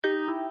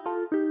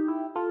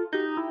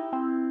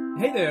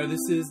Hey there,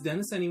 this is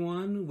Dennis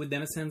Anyone with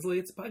Dennis Hensley.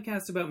 It's a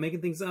podcast about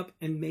making things up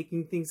and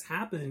making things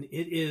happen.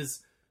 It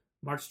is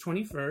March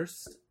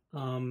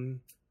 21st.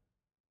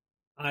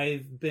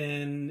 I've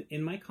been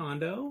in my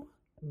condo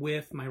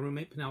with my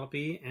roommate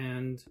Penelope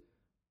and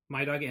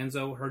my dog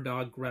Enzo, her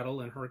dog Gretel,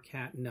 and her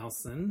cat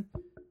Nelson.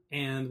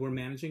 And we're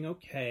managing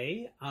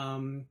okay.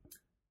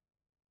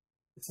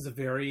 This is a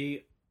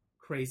very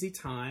crazy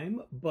time,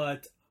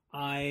 but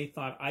I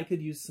thought I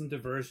could use some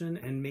diversion,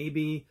 and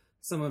maybe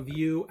some of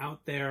you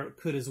out there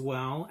could as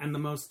well. And the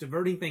most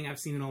diverting thing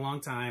I've seen in a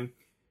long time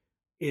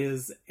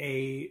is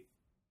a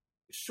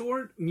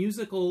short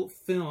musical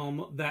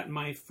film that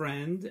my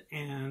friend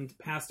and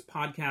past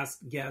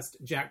podcast guest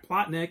Jack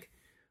Plotnick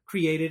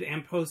created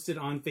and posted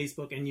on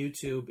Facebook and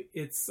YouTube.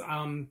 It's I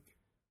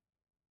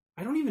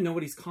don't even know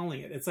what he's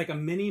calling it. It's like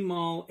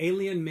a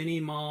alien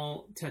mini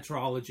mall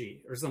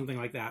tetralogy or something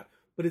like that.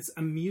 But it's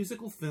a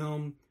musical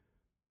film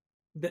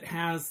that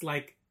has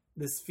like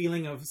this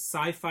feeling of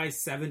sci-fi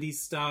 70s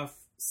stuff,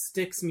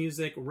 Styx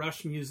music,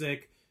 Rush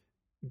music,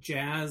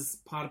 jazz,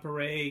 pas de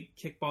bourrée,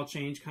 kickball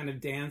change kind of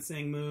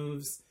dancing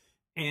moves.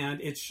 And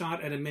it's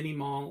shot at a mini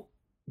mall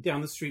down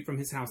the street from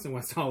his house in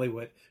West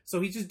Hollywood. So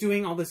he's just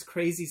doing all this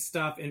crazy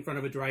stuff in front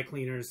of a dry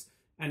cleaners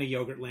and a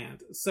Yogurtland.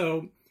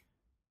 So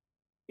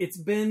it's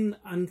been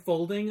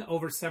unfolding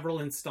over several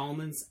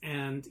installments,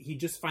 and he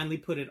just finally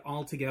put it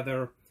all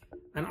together.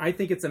 And I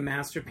think it's a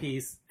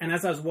masterpiece. And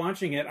as I was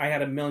watching it, I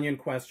had a million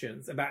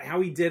questions about how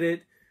he did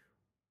it.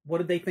 What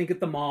did they think at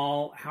the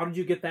mall? How did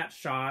you get that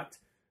shot?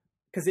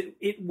 Because it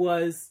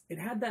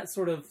had that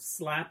sort of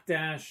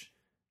slapdash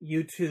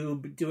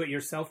YouTube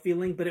do-it-yourself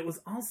feeling, but it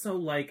was also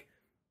like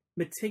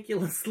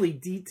meticulously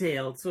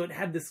detailed. So it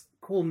had this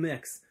cool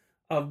mix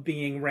of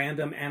being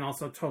random and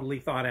also totally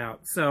thought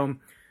out. So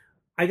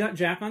I got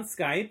Jack on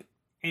Skype,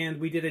 and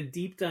we did a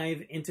deep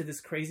dive into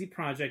this crazy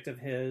project of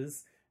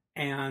his.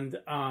 And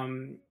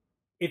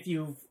if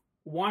you've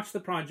watched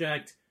the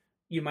project,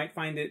 you might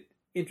find it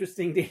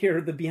interesting to hear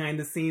the behind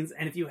the scenes.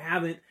 And if you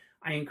haven't,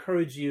 I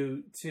encourage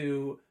you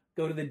to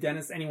go to the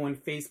Dennis Anyone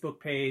Facebook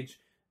page,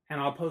 and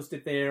I'll post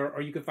it there.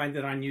 Or you can find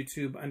it on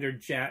YouTube under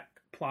Jack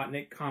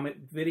Plotnick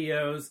Comic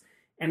Videos.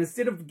 And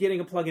instead of getting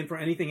a plug-in for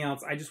anything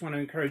else, I just want to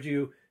encourage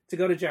you to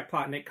go to Jack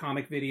Plotnick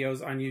Comic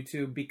Videos on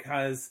YouTube,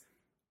 because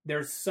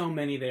there's so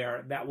many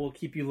there that will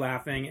keep you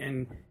laughing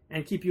and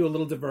keep you a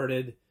little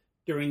diverted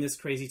during this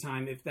crazy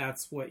time, if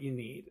that's what you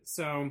need.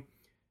 So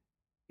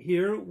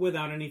here,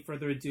 without any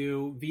further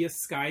ado, via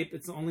Skype,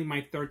 it's only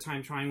my third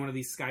time trying one of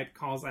these Skype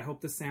calls. I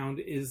hope the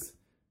sound is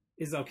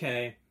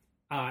okay.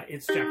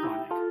 It's Jack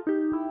Plotnick.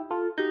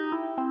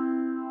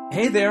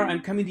 Hey there,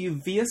 I'm coming to you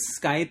via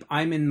Skype.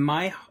 I'm in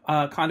my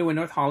condo in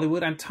North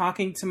Hollywood. I'm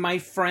talking to my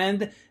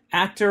friend,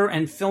 actor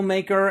and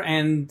filmmaker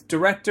and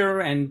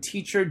director and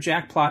teacher,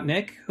 Jack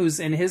Plotnick, who's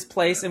in his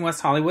place in West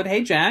Hollywood.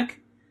 Hey, Jack.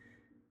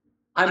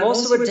 I'm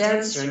also a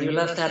dancer, and you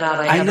left that out.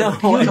 I know,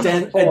 a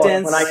dancer. And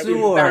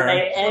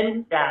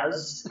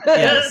jazz.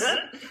 Yes.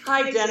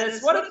 Hi,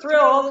 Dennis. What a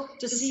thrill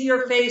to see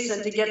your face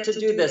and to get to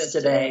do this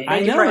today.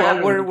 Thank you for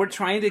having me. We're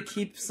trying to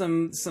keep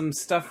some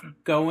stuff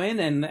going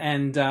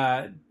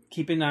and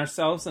keeping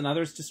ourselves and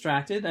others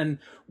distracted. And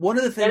one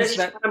of the things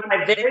Dennis, one of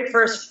my very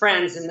first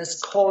friends in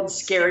this cold,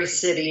 scary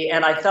city,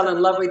 and I fell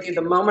in love with you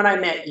the moment I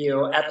met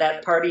you at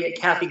that party at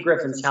Kathy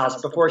Griffin's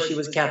house before she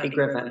was Kathy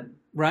Griffin.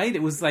 Right,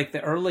 it was like the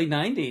early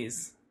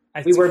 90s.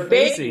 We were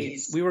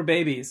babies. We were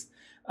babies.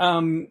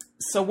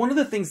 So one of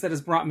the things that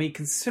has brought me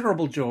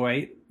considerable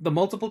joy, the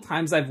multiple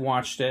times I've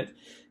watched it,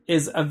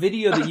 is a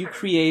video that you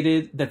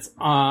created that's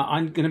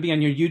going to be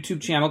on your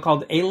YouTube channel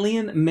called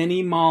Alien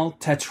Mini Mall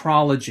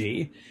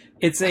Tetralogy.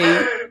 It's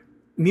a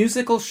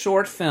musical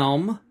short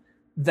film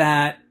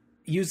that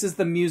uses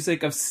the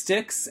music of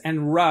Styx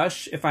and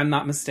Rush, if I'm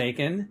not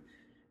mistaken.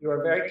 You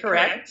are very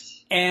correct.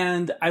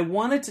 And I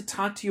wanted to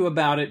talk to you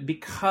about it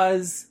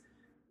because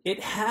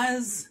it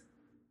has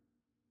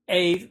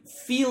a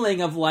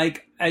feeling of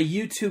like a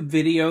YouTube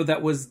video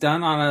that was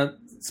done on a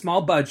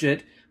small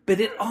budget, but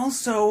it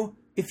also,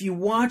 if you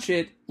watch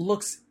it,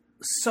 looks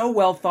so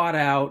well thought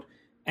out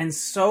and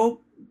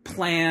so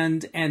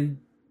planned and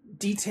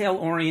detail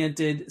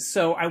oriented.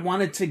 So I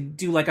wanted to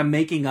do like a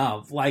making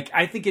of. Like,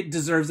 I think it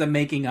deserves a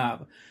making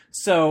of.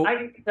 So I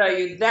can tell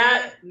you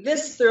that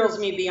this thrills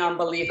me beyond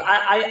belief.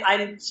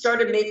 I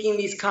started making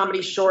these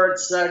comedy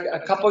shorts a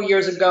couple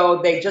years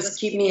ago. They just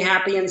keep me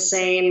happy and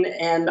sane,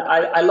 and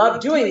I love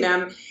doing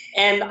them.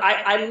 And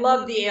I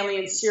love the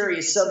Alien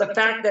series. So the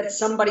fact that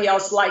somebody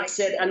else likes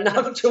it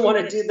enough to want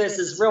to do this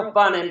is real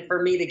fun, and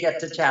for me to get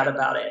to chat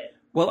about it.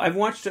 Well, I've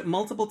watched it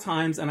multiple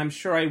times, and I'm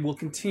sure I will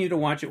continue to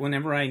watch it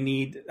whenever I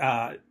need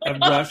a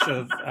rush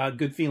of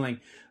good feeling.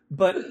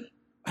 But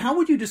how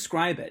would you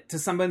describe it to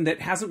someone that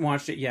hasn't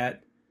watched it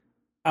yet?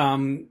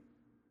 Sure.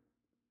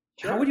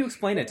 How would you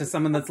explain it to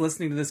someone that's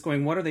listening to this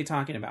going, what are they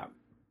talking about?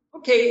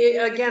 Okay,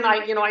 again,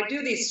 I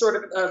do these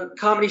sort of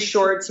comedy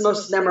shorts.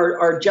 Most of them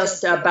are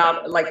just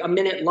about like a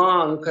minute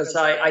long because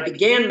I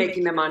began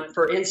making them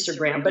for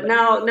Instagram. But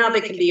now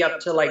they can be up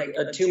to like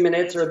 2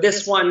 minutes, or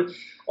this one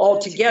all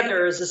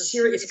together is a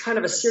series. It's kind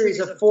of a series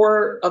of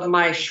 4 of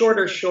my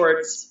shorter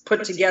shorts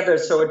put together,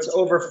 so it's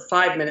over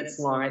 5 minutes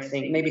long, I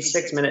think, maybe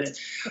 6 minutes.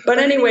 But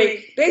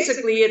anyway,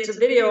 basically, it's a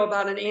video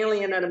about an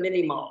alien at a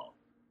mini mall.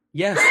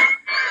 Yes,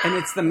 and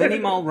it's the mini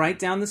mall right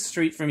down the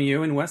street from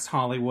you in West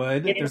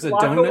Hollywood. There's a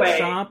block donut away.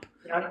 shop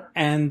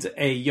and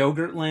a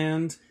yogurt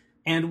land.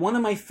 And one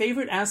of my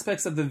favorite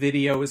aspects of the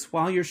video is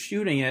while you're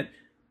shooting it,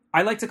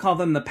 I like to call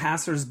them the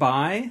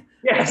passers-by.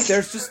 Yes.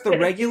 There's just the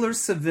regular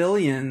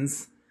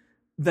civilians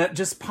that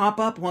just pop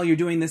up while you're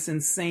doing this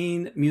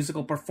insane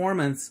musical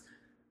performance.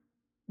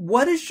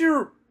 What is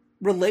your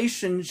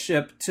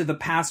relationship to the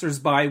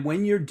passers-by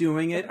when you're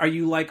doing it? Are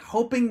you like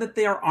hoping that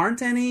there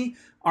aren't any?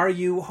 Are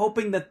you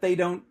hoping that they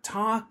don't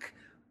talk?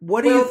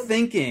 What are you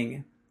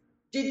thinking?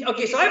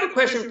 Okay, so I have a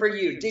question for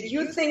you. Did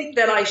you think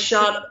that I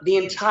shot the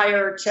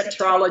entire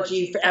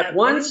tetralogy at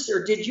once,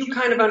 or did you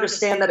kind of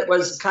understand that it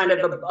was kind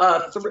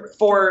of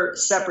 4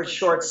 separate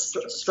shorts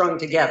strung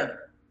together?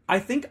 I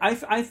think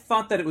I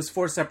thought that it was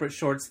 4 separate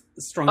shorts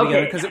strung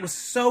together because it was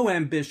so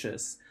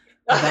ambitious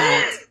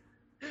that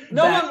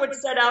no one would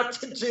set out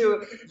to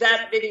do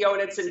that video in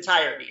its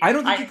entirety. I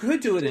don't think you could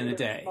do it in a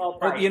day.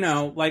 Or, you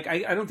know, like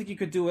I don't think you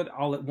could do it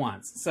all at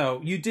once.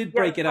 So you did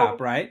break it up,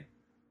 right?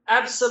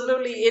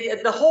 Absolutely.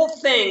 The whole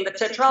thing, the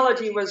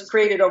tetralogy, was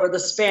created over the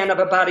span of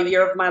about a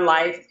year of my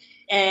life.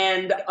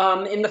 And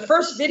in the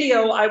first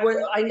video,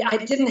 I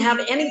didn't have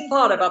any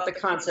thought about the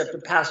concept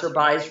of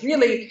passerbys.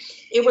 Really,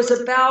 it was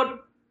about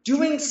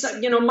doing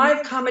some, you know,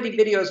 my comedy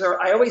videos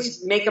I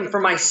always make them for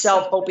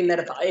myself, hoping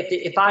that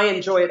if I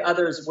enjoy it,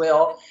 others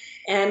will.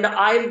 And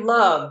I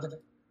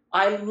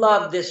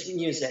love this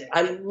music.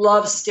 I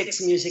love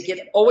Styx music.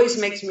 It always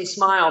makes me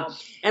smile.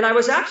 And I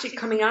was actually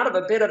coming out of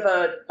a bit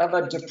of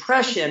a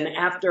depression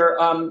after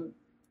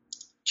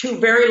 2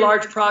 very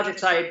large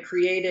projects. I had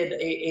created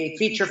a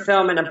feature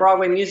film and a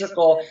Broadway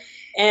musical.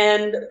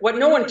 And what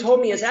no one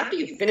told me is after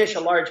you finish a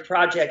large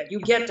project,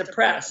 you get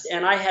depressed.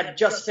 And I had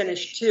just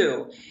finished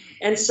 2.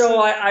 And so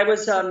I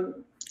was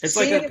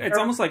it's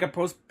almost like a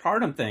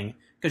postpartum thing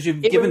because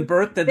you've given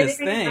birth to this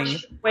thing. A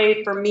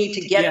way for me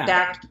to get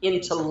back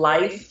into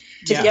life,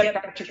 to get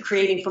back to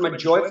creating from a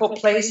joyful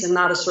place and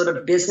not a sort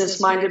of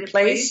business-minded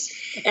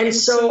place. And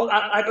so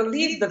I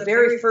believe the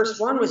very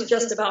first one was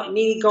just about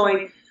me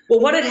going, well,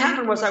 what had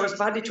happened was I was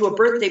invited to a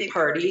birthday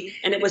party,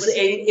 and it was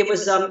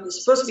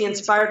supposed to be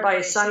inspired by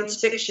a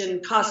science fiction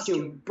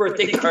costume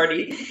birthday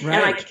party. Right.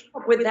 And I came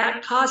up with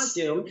that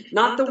costume,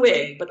 not the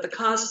wig, but the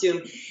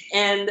costume.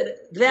 And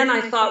then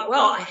I thought,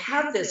 well, I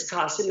have this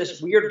costume,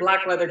 this weird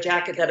black leather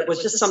jacket that it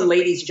was just some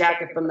lady's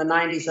jacket from the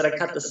 90s that I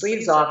cut the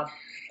sleeves off.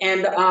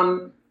 And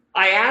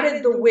I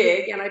added the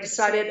wig, and I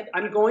decided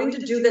I'm going to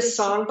do this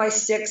song by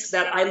Styx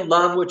that I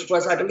love, which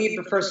was, I believe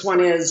the first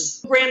one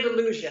is Grand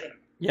Illusion.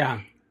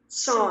 Yeah.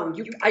 Song.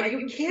 You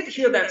can't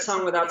hear that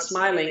song without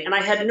smiling, and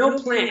I had no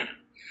plan.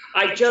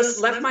 I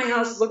just left my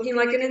house looking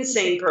like an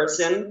insane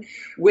person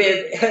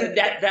with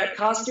that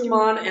costume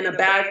on and a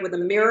bag with a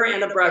mirror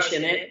and a brush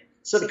in it.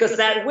 So because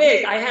that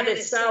wig, I had to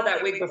style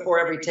that wig before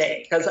every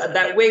take because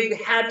that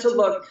wig had to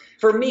look,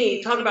 for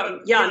me, talk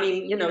about, I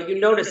mean, you know, you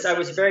noticed I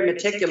was very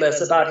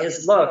meticulous about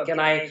his look,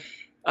 and I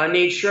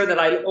made sure that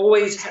I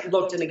always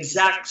looked an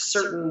exact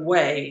certain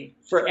way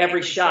for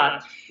every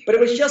shot. But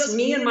it was just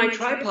me and my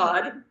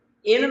tripod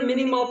in a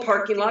mini mall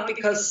parking lot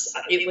because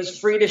it was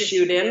free to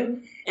shoot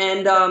in,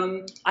 and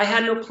I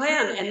had no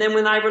plan. And then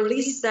when I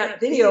released that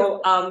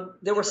video,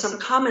 there were some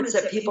comments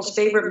that people's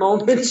favorite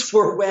moments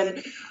were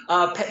when,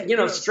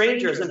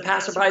 strangers and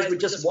passerbys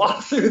would just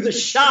walk through the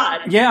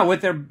shot. Yeah,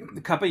 with their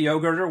cup of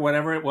yogurt or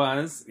whatever it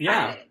was.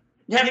 Yeah.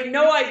 Having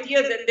no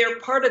idea that they're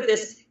part of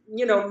this,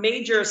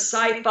 major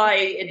sci-fi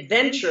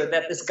adventure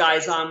that this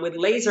guy's on with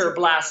laser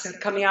blasts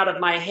coming out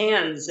of my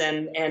hands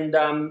and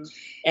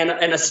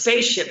a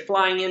spaceship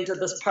flying into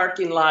this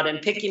parking lot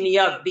and picking me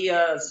up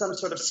via some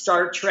sort of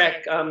Star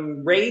Trek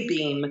ray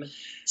beam.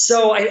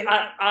 So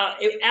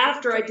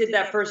after I did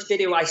that first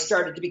video, I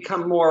started to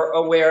become more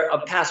aware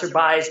of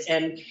passerbys.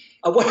 And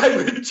what I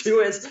would do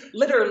is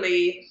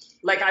literally,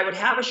 like I would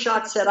have a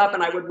shot set up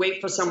and I would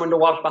wait for someone to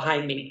walk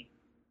behind me.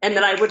 And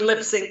then I would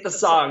lip sync the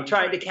song,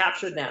 trying to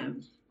capture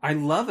them. I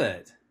love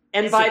it.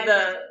 And by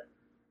the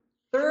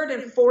 3rd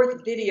and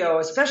 4th video,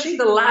 especially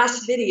the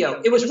last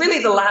video, it was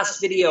really the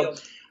last video,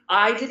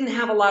 I didn't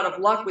have a lot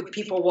of luck with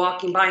people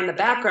walking by in the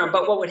background.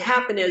 But what would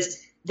happen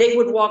is they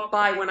would walk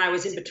by when I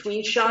was in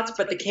between shots,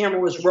 but the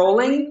camera was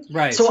rolling.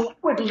 Right. So I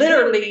would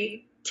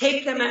literally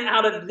take them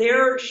out of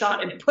their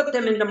shot and put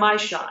them into my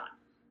shot.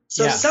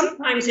 So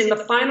sometimes in the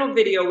final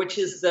video, which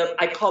is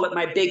I call it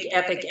my big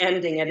epic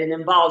ending, and it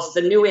involves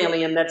the new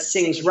alien that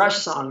sings Rush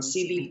songs.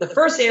 See, the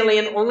first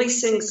alien only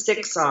sings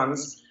Styx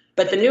songs,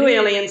 but the new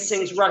alien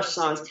sings Rush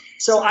songs.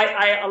 So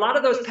a lot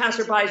of those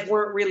passerbys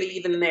weren't really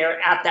even there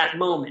at that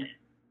moment.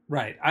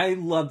 Right. I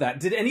love that.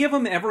 Did any of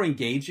them ever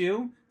engage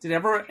you? Did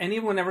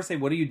anyone ever say,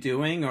 "What are you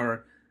doing?"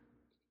 Or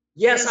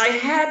Yes, I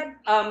had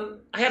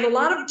a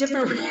lot of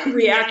different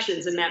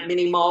reactions in that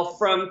mini mall,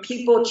 from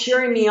people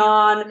cheering me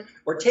on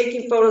or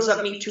taking photos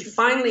of me to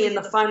finally in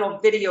the final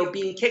video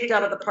being kicked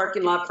out of the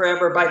parking lot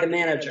forever by the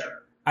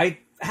manager. I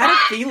had a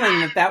feeling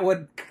that that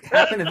would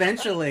happen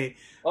eventually,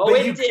 Oh,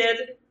 but it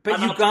did. but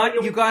And you I'll tell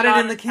you you got it what,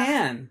 in the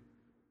can.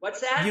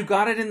 what's that? You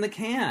got it in the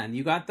can.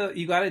 You got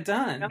it No,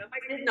 done.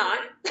 I did not.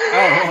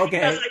 Oh, Because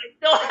okay. I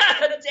still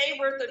had a day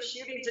worth of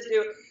shooting to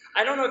do.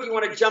 I don't know if you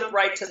want to jump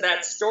right to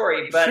that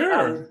story, but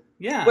Sure.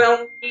 Yeah.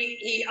 well,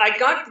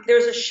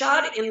 there's a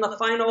shot in the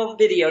final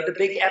video, the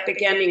big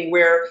epic ending,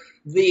 where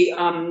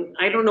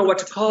I don't know what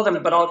to call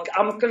them, but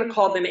I'm going to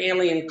call them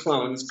alien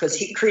clones, because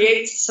he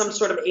creates some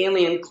sort of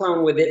alien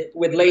clone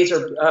with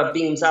laser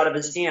beams out of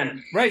his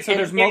hand. Right. So And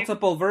there's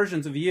multiple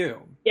versions of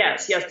you.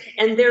 yes, yes.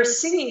 And they're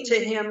singing to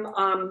him.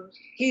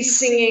 He's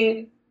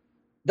singing,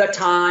 "The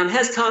time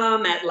has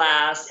come at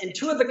last." And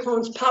two of the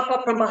clones pop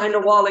up from behind a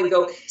wall and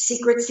go,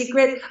 "Secret,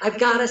 secret, I've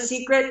got a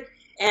secret."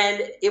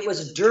 And it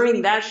was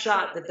during that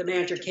shot that the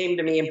manager came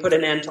to me and put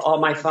an end to all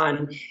my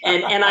fun.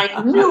 And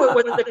I knew it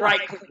was the dry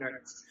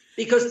cleaners.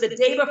 Because the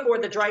day before,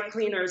 the dry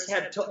cleaners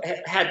had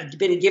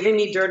been giving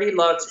me dirty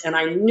looks, and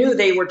I knew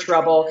they were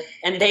trouble,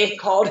 and they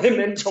called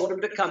him and told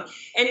him to come.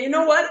 And you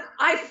know what?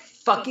 I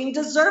fucking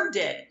deserved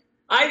it.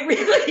 I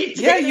really did.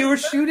 Yeah, you were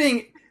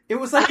shooting. It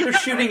was like you were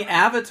shooting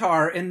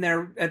Avatar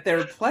at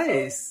their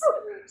place.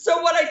 So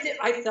what I did,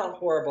 I felt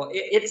horrible.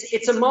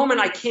 It's a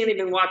moment I can't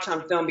even watch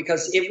on film,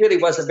 because it really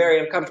was a very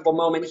uncomfortable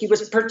moment. He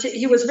was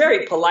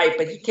very polite,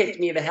 but he kicked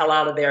me the hell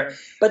out of there.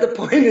 But the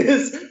point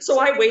is, so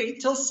I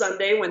waited till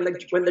Sunday when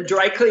the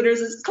dry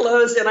cleaners is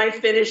closed, and I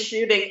finished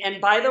shooting.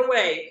 And by the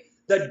way,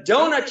 the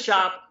donut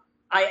shop,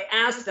 I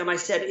asked them, I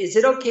said, "Is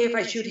it okay if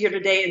I shoot here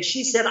today?" And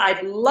she said,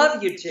 "I'd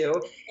love you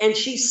to." And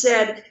she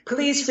said,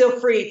 "Please feel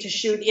free to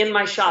shoot in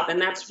my shop."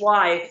 And that's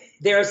why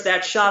there's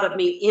that shot of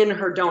me in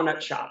her donut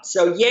shop.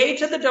 So yay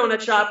to the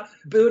donut shop,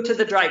 boo to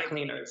the dry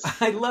cleaners.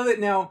 I love it.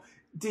 Now,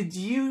 did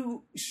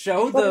you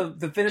show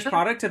the finished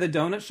product to the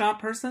donut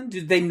shop person?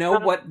 Did they know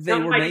what they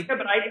were making?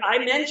 But I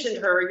mentioned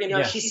her.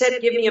 Yeah. She said,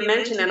 "Give me a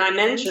mention," and I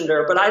mentioned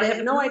her, but I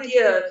have no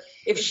idea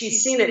if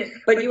she's seen it.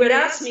 But you had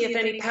asked me if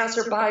any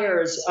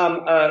passerbyers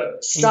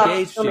stopped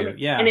Engaged you,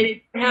 yeah. and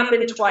it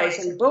happened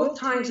twice, and both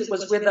times it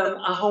was with a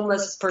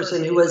homeless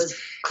person who was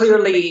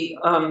clearly,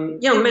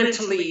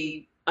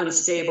 mentally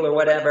unstable or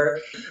whatever.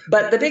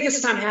 But the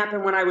biggest time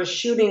happened when I was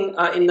shooting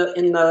in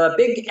the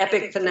big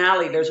epic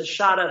finale. There's a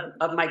shot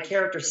of my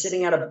character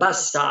sitting at a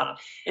bus stop,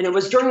 and it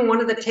was during one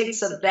of the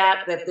takes of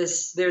that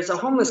there's a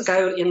homeless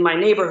guy in my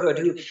neighborhood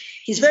who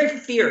he's very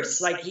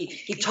fierce. Like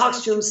he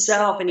talks to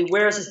himself, and he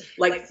wears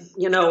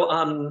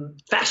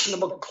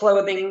fashionable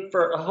clothing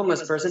for a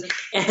homeless person.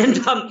 And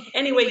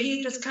anyway,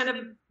 he just kind of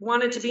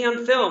wanted to be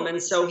on film,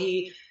 and so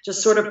he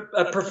just sort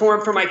of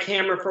performed for my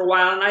camera for a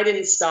while, and I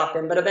didn't stop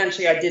him, but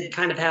eventually I did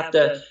kind of have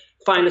to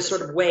find a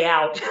sort of way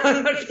out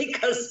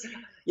because,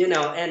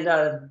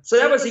 so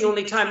that was the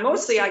only time.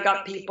 Mostly I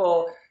got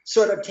people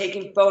sort of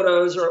taking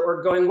photos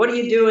or going, "What are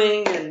you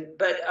doing?"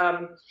 But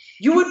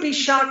you would be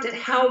shocked at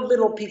how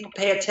little people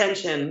pay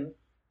attention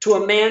to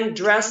a man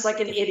dressed like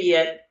an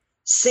idiot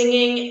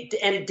singing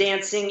and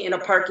dancing in a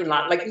parking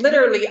lot. Like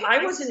literally, I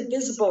was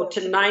invisible to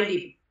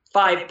 95%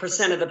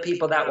 of the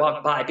people that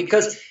walk by,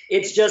 because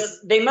it's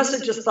just, they must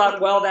have just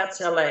thought, well, that's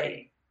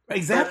LA.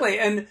 Exactly.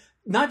 And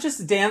not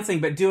just dancing,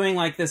 but doing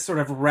like this sort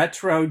of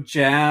retro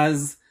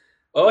jazz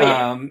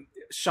chassés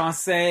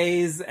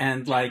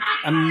and like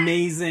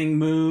amazing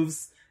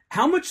moves.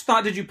 How much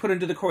thought did you put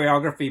into the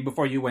choreography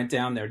before you went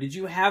down there? Did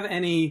you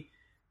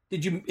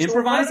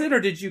improvise it, or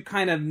did you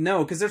kind of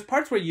know? Because there's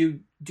parts where you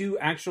do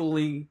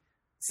actually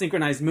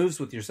synchronize moves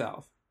with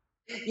yourself.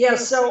 Yeah,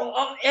 so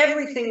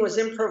everything was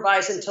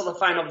improvised until the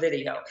final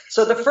video.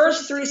 So the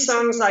first 3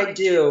 songs I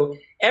do,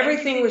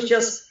 everything was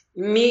just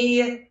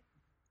me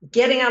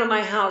getting out of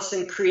my house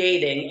and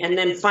creating, and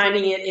then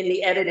finding it in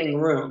the editing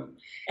room.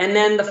 And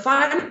then the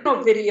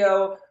final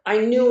video, I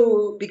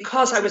knew,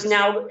 because I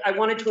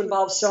wanted to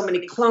involve so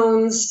many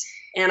clones,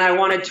 and I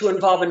wanted to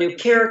involve a new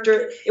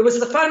character. It was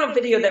the final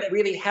video that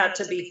really had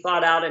to be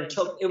thought out, and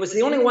it was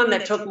the only one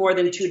that took more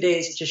than 2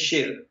 days to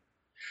shoot.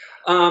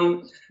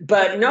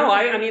 But no,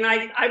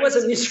 I was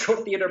a musical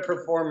theater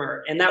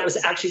performer, and that was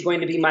actually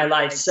going to be my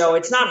life. So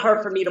it's not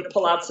hard for me to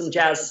pull out some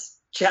jazz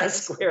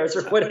squares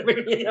or whatever,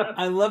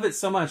 I love it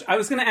so much. I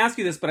was going to ask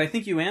you this, but I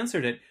think you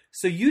answered it.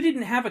 So you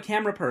didn't have a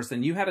camera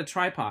person. You had a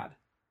tripod.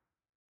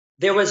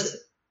 There was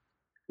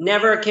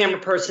never a camera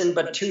person,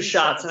 but 2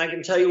 shots. And I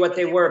can tell you what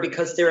they were,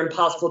 because they're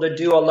impossible to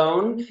do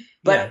alone.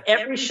 But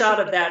every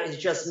shot of that is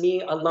just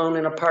me alone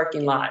in a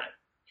parking lot.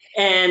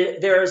 And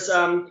there's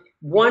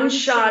one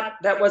shot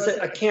that was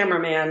a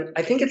cameraman.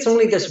 I think it's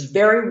only this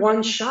very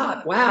one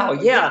shot. Wow,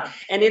 yeah.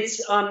 And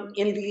it's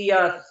in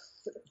the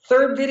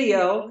third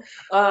video,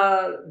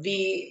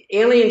 the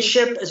alien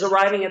ship is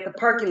arriving at the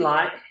parking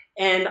lot,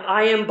 and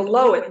I am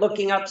below it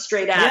looking up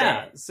straight at it.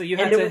 Yeah, so you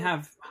had to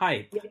have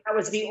hype. That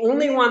was the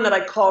only one that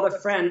I called a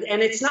friend.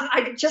 And it's not,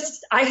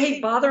 I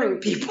hate bothering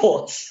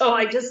people. So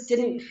I just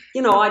didn't,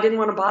 I didn't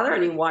want to bother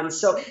anyone.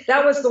 So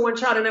that was the one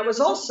shot. And it was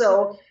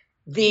also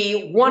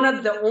one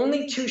of the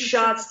only two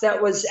shots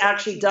that was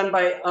actually done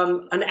by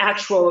an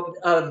actual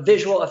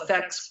visual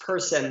effects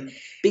person,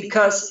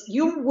 because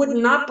you would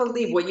not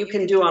believe what you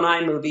can do on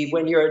iMovie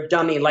when you're a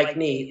dummy like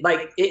me.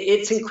 Like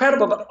it's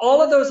incredible. But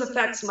all of those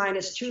effects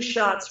minus two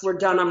shots were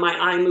done on my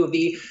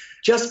iMovie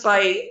just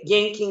by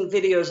yanking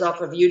videos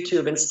off of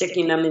YouTube and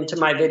sticking them into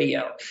my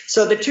video.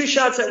 So the two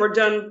shots that were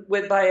done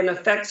by an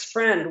effects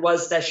friend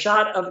was the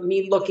shot of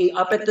me looking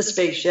up at the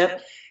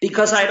spaceship,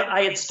 because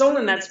I had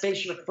stolen that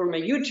spaceship from a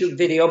YouTube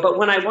video, but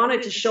when I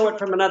wanted to show it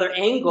from another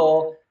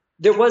angle,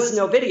 there was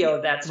no video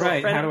of that. So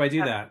right, how do I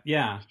do that?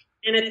 Yeah.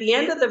 And at the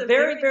end of the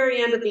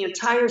very end of the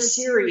entire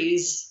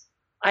series,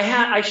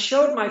 I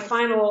showed my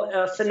final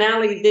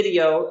finale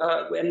video,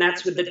 and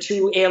that's with the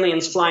two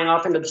aliens flying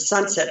off into the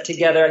sunset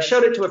together. I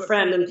showed it to a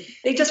friend, and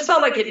they just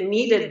felt like it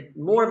needed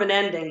more of an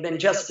ending than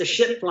just the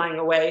ship flying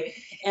away.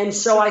 And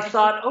so I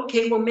thought,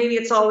 okay, well, maybe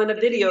it's all in a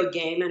video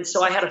game. And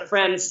so I had a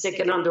friend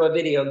stick it onto a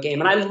video game.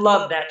 And I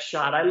love that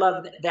shot. I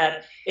love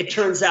that it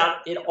turns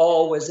out it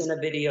all was in a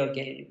video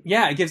game.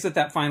 Yeah, it gives it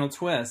that final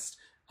twist.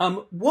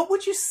 What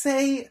would you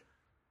say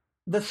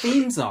the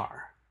themes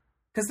are?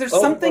 Because there's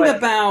something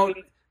about...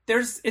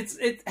 It's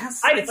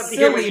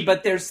silly,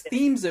 but there's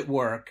themes at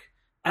work,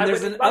 and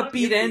there's an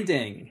upbeat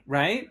ending,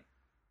 right?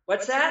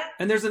 What's that?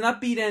 And there's an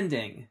upbeat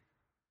ending.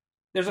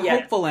 There's a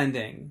hopeful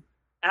ending.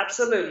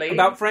 Absolutely.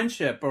 About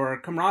friendship or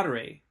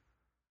camaraderie.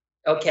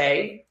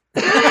 Okay.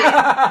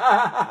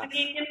 I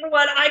mean, you know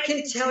what? I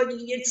can tell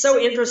you, it's so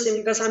interesting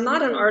because I'm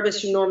not an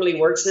artist who normally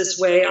works this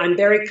way. I'm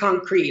very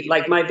concrete.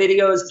 Like my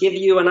videos give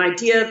you an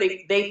idea.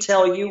 They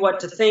tell you what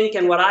to think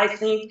and what I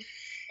think.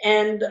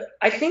 And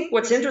I think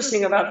what's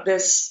interesting about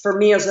this for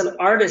me as an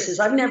artist is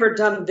I've never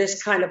done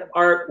this kind of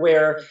art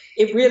where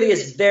it really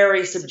is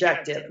very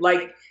subjective.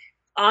 Like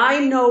I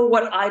know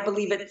what I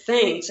believe it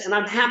thinks, and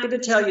I'm happy to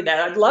tell you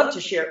that. I'd love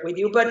to share it with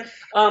you, but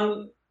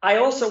I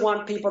also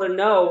want people to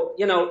know,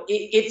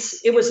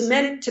 it was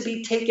meant to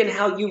be taken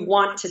how you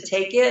want to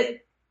take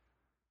it.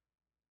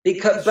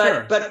 Because,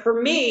 sure. but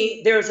for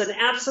me, there's an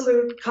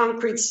absolute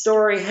concrete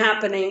story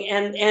happening,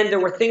 and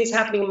there were things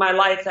happening in my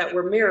life that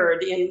were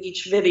mirrored in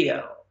each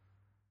video.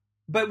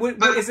 But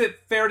is it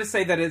fair to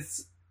say that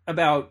it's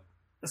about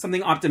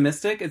something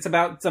optimistic? It's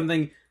about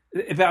something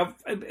about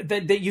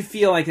that you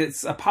feel like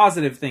it's a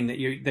positive thing that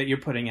you're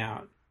putting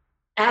out.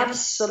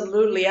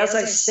 Absolutely. As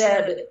I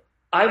said,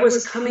 I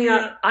was just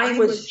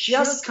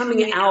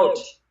coming out,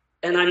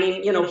 and I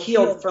mean,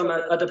 healed from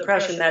a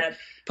depression that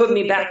put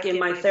me back in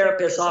my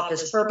therapist's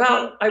office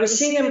I was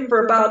seeing him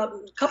for about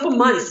a couple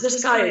months.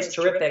 This guy is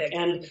terrific.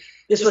 And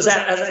this was,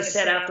 as I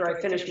said, after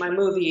I finished my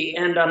movie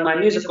and my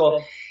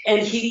musical.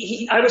 And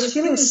I was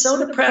feeling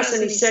so depressed,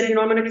 and he said,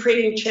 I'm going to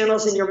create new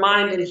channels in your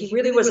mind. And he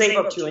really was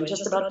able to in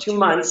just about 2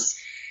 months.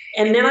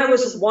 And then I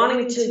was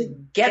wanting to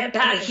get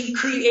back. He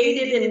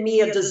created in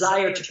me a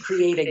desire to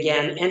create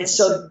again. And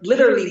so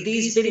literally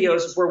these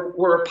videos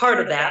were a part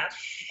of that.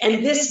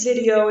 And this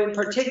video in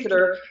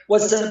particular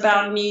was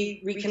about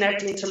me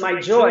reconnecting to my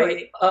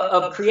joy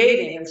of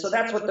creating. And so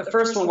that's what the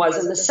first one was.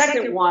 And the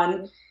second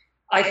one,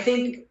 I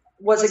think,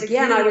 was,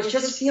 again, I was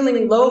just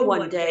feeling low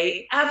one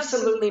day,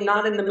 absolutely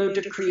not in the mood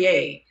to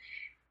create.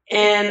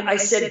 And I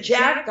said,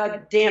 Jack,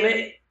 God damn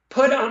it,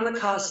 put on the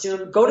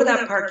costume, go to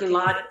that parking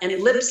lot, and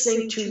lip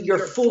sync to You're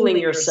Fooling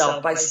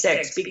Yourself by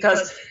Styx,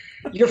 because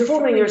You're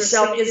Fooling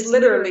Yourself is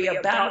literally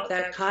about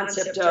that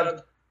concept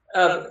of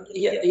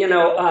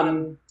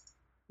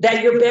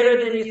that you're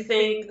better than you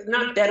think,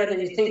 not better than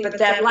you think, but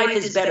that life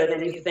is better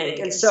than you think.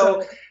 And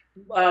so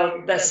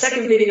the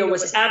second video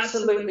was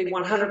absolutely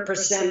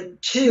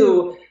 100%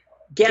 to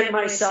get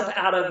myself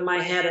out of my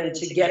head and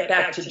to get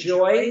back to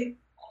joy.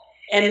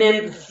 And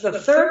then the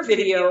third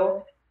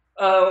video,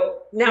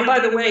 now, by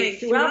the way,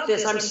 throughout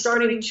this, I'm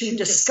starting to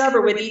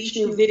discover with each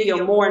new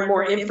video more and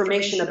more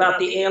information about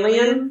the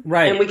alien.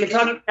 Right. And we can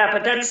talk about that,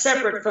 but that's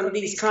separate from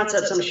these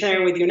concepts I'm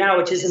sharing with you now,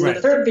 which is in the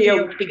third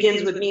video, which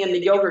begins with me in the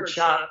yogurt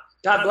shop.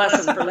 God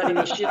bless him for letting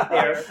me shoot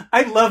there.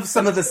 I love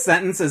some of the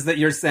sentences that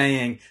you're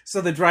saying. So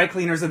the dry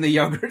cleaners in the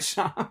yogurt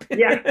shop.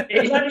 Yeah,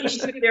 they let me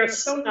shoot there.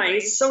 So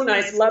nice,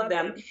 love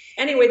them.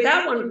 Anyway,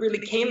 that one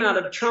really came out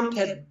of Trump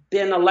had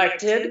been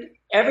elected.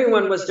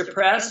 Everyone was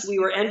depressed. We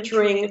were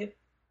entering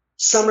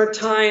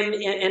summertime,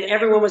 and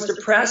everyone was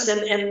depressed.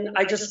 And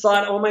I just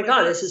thought, oh my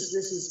God, this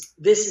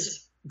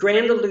is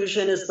Grand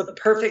Illusion is the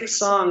perfect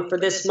song for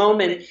this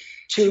moment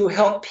to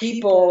help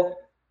people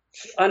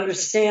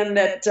understand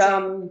that.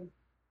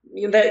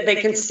 That they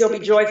can still be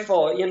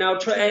joyful, and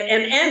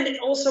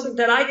also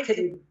that I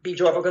can be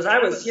joyful, because I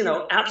was,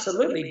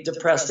 absolutely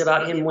depressed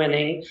about him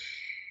winning.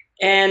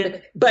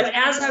 But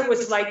as I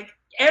was like,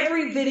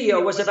 every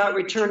video was about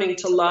returning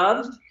to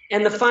love.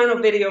 And the final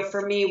video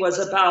for me was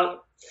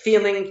about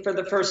feeling for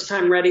the first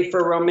time ready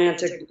for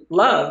romantic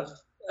love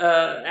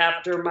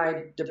after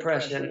my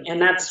depression.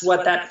 And that's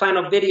what that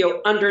final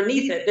video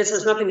underneath it. This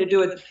has nothing to do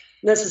with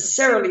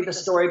necessarily the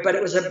story, but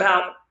it was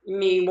about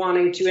me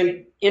wanting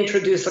to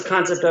introduce the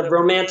concept of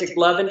romantic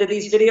love into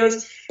these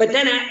videos. But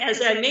then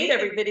as I made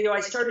every video,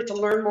 I started to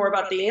learn more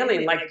about the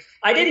alien. Like,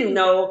 I didn't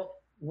know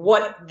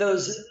what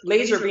those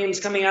laser beams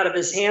coming out of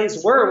his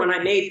hands were when I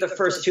made the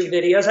first 2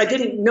 videos. I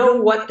didn't know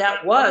what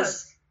that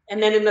was.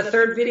 And then in the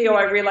 3rd video,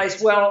 I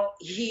realized, well,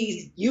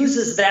 he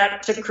uses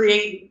that to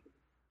create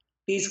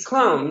these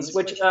clones,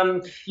 which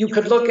you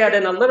could look at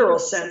in a literal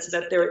sense,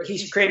 that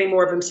he's creating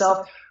more of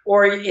himself,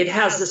 or it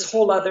has this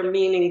whole other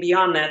meaning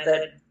beyond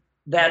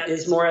that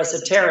is more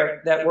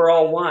esoteric, that we're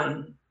all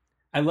one.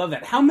 I love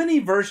that. How many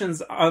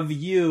versions of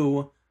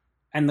you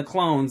and the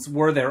clones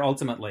were there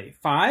ultimately?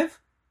 5?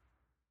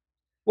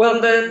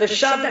 Well, the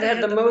shot that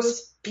had the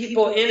most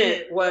people in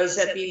it was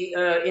at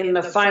in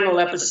the final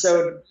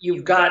episode.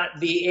 You've got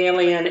the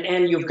alien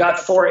and you've got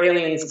 4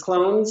 aliens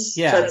clones.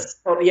 Yeah.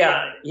 So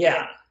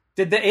yeah.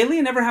 Did the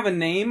alien ever have a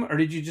name, or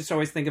did you just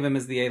always think of him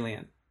as the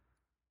alien?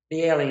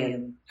 The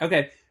alien.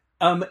 Okay.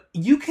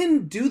 You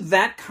can do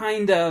that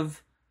kind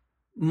of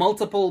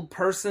multiple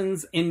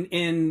persons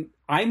in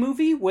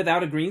iMovie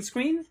without a green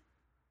screen?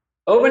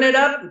 Open it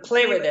up and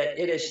play with it.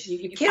 It is.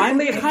 You can't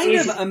believe I'm kind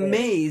of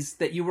amazed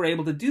that you were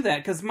able to do that,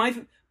 because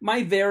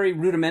my very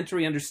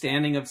rudimentary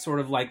understanding of sort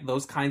of like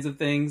those kinds of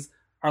things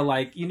are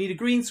like, you need a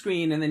green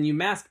screen and then you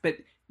mask, but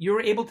you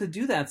were able to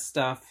do that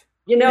stuff.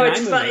 You know,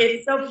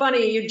 it's so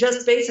funny. You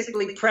just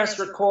basically press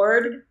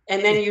record,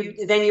 and then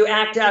you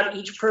act out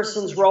each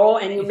person's role,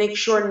 and you make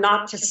sure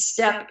not to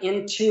step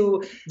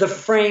into the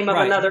frame of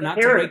another not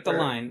character. To break the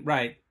line,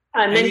 right?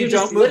 And then you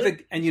don't move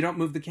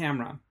the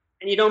camera.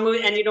 And you don't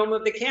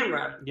move the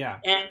camera. Yeah.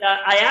 And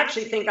I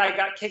actually think I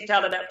got kicked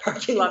out of that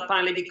parking lot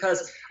finally,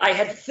 because I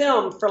had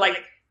filmed for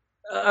like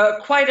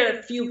quite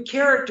a few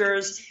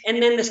characters,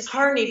 and then this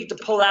car needed to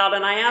pull out,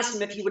 and I asked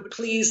him if he would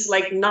please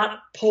like not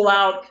pull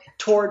out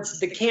towards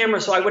the camera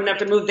so I wouldn't have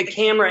to move the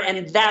camera,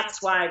 and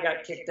that's why I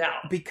got kicked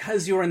out.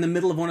 Because you were in the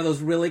middle of one of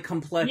those really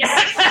complex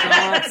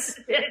shots.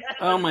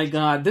 Oh my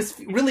God. This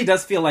really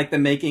does feel like the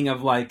making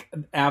of like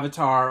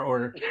Avatar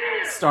or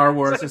Star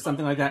Wars or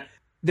something like that.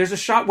 There's a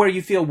shot where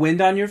you feel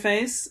wind on your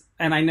face,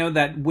 and I know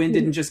that wind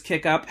didn't just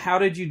kick up. How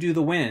did you do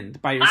the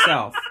wind by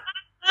yourself?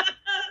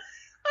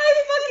 I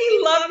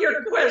fucking love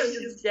your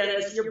questions,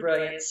 Dennis. You're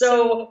brilliant.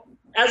 So,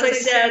 as I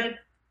said,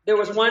 there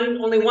was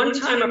only one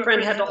time a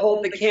friend had to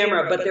hold the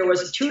camera, but there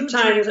was 2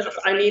 times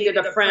I needed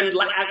a friend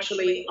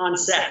actually on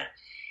set.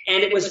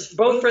 And it was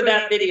both for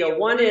that video.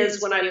 One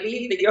is when I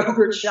leave the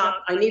yogurt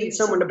shop, I needed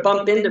someone to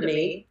bump into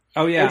me.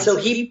 Oh, yeah. And so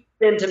he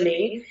bumped into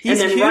me.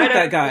 He's and then cute,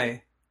 that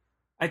guy.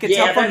 I could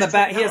tell from the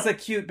back. He has a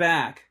cute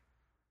back.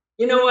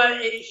 You know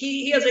what?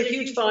 He has a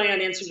huge following on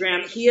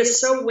Instagram. He is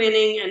so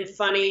winning and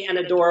funny and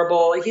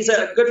adorable. He's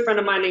a good friend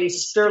of mine named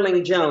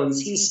Sterling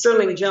Jones. He's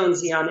Sterling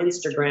Jonesy on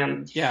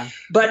Instagram. Yeah.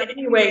 But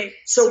anyway,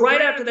 so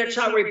right after that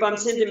shot where he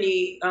bumps into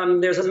me,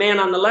 there's a man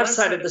on the left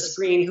side of the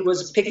screen who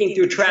was picking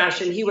through trash,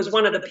 and he was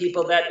one of the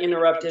people that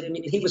interrupted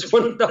me. He was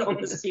one of the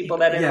homeless people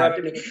that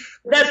interrupted me.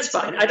 That's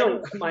fine. I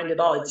don't mind at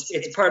all.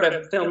 It's part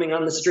of filming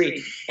on the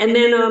street. And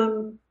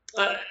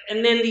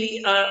then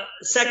the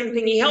second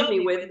thing he helped me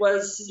with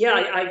was,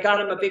 I got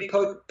him a big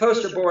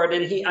poster board,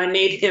 and I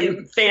made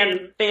him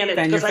fan it,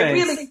 because I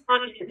really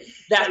wanted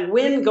that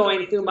wind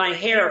going through my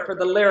hair for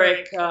the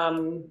lyric.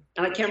 And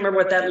I can't remember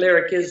what that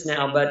lyric is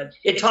now, but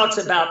it talks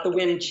about the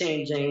wind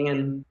changing.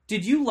 And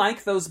did you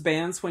like those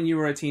bands when you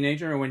were a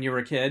teenager or when you were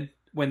a kid,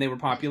 when they were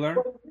popular?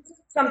 Well, this is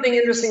something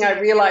interesting I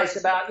realized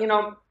about,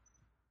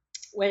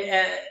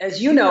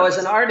 as you know, as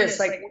an artist,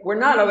 like, we're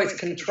not always in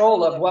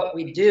control of what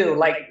we do.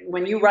 Like,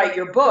 when you write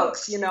your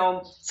books,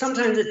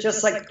 sometimes it's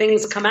just like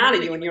things come out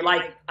of you and you're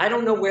like, I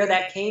don't know where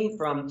that came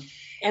from.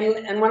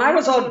 And when I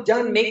was all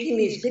done making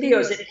these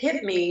videos, it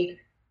hit me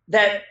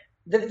that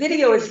the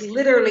video is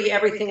literally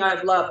everything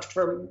I've loved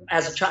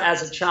as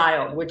a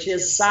child, which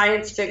is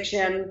science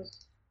fiction,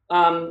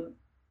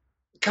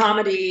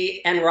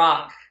 comedy, and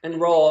rock and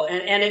roll.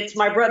 And it's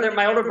my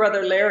older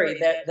brother Larry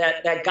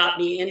that got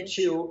me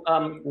into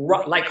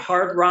like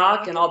hard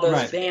rock and all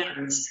those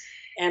bands.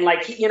 And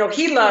like he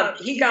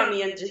got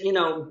me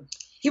into,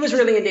 he was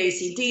really into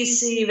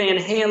AC/DC, Van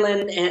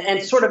Halen,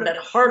 and sort of that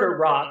harder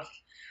rock.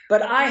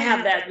 But I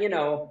have that,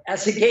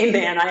 as a gay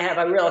man, I have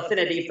a real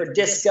affinity for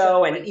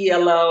disco and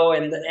ELO,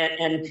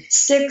 and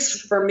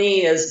Styx for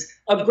me is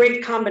a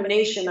great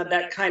combination of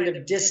that kind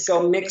of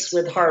disco mixed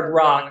with hard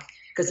rock.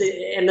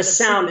 And the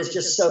sound is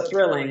just so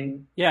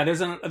thrilling. Yeah,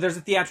 there's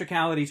a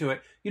theatricality to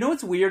it. You know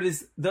what's weird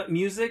is the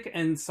music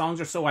and songs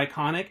are so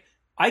iconic.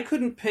 I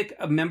couldn't pick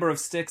a member of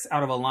Styx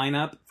out of a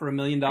lineup for $1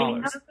 million.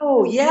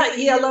 Oh yeah,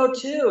 ELO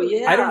too.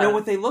 Yeah, I don't know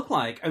what they look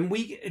like, and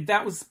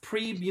that was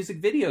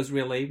pre-music videos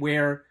really,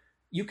 where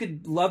you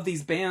could love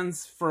these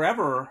bands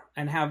forever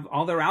and have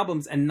all their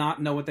albums and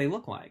not know what they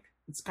look like.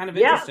 It's kind of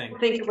interesting. I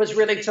think it was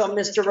really till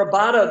Mr.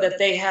 Roboto that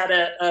they had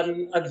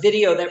a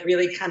video that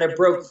really kind of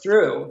broke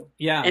through.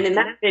 Yeah. And in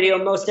that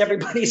video, most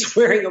everybody's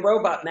wearing a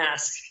robot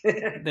mask.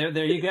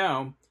 There you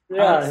go.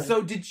 Yeah.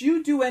 So did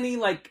you do any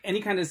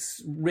kind of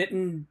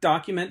written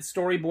document,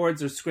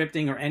 storyboards or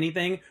scripting or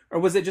anything? Or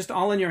was it just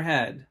all in your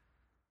head?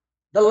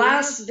 The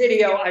last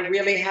video, I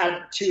really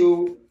had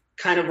to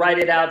kind of write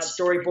it out,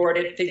 storyboard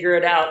it, figure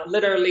it out,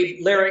 literally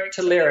lyric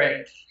to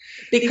lyric.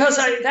 Because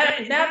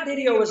that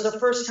video was the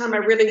first time I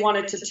really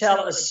wanted to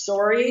tell a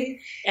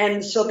story.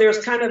 And so there's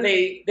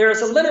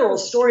a literal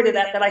story to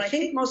that I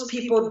think most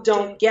people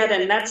don't get,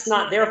 and that's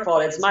not their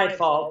fault, it's my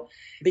fault.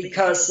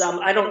 Because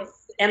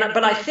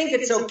but I think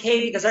it's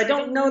okay because I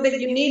don't know that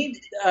you need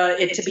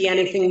it to be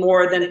anything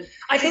more than,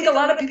 I think a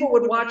lot of people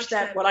would watch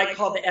that, what I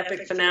call the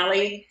epic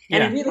finale,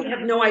 and really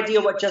have no idea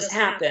what just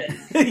happened.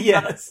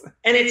 Yes.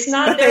 And it's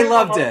not but their they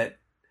loved fault. it.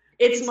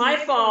 It's my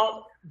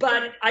fault,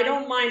 but I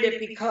don't mind it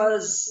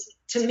because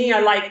to me, I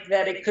like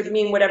that it could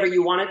mean whatever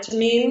you want it to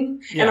mean.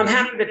 Yeah. And I'm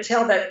happy to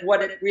tell that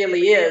what it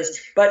really is.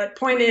 But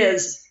point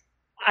is,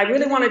 I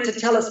really wanted to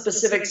tell a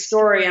specific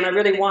story, and I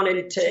really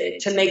wanted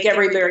to make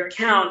every lyric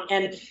count.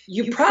 And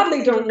you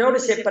probably don't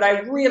notice it, but I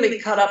really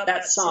cut up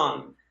that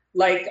song.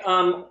 Like,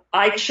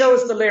 I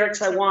chose the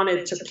lyrics I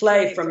wanted to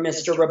play from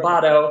Mr.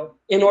 Roboto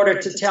in order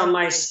to tell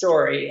my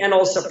story, and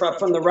also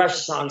from the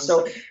Rush song.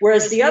 So,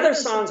 whereas the other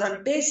songs,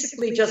 I'm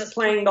basically just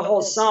playing the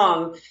whole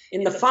song.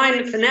 In the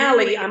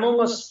finale, I'm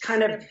almost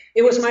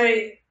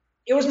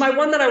it was my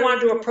one that I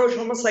wanted to approach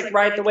almost like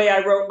right the way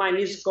I wrote my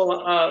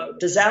musical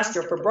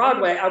Disaster for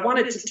Broadway. I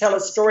wanted to tell a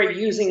story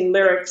using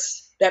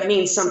lyrics that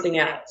mean something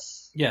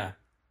else. Yeah,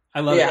 I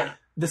love it.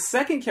 The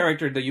second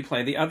character that you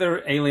play, the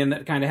other alien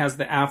that kind of has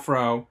the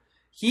afro,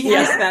 he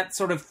has that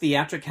sort of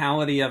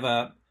theatricality of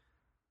a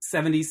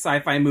 70s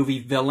sci-fi movie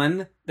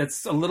villain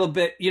that's a little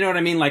bit, you know what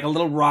I mean? Like a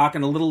little rock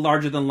and a little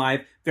larger than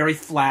life, very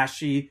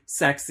flashy,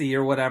 sexy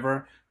or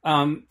whatever.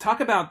 Talk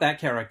about that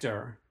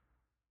character.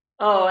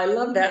 Oh, I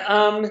love that.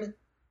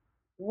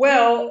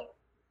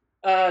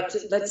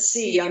 Let's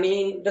see. I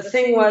mean, the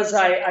thing was,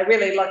 I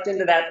really lucked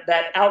into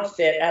that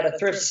outfit at a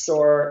thrift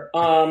store.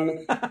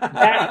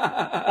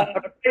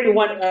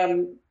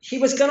 He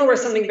was going to wear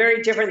something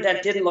very different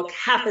that didn't look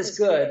half as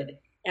good.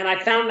 And I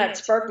found that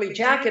sparkly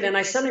jacket, and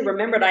I suddenly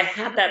remembered I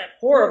had that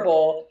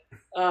horrible,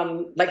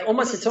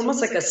 it's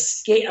almost like a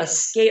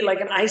skate, like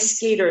an ice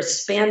skater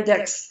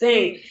spandex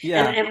thing.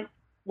 Yeah. And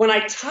when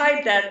I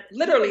tied that,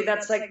 literally,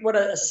 that's like what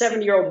a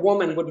 70-year-old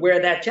woman would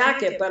wear that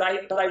jacket. But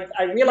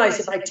I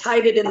realized if I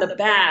tied it in the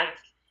back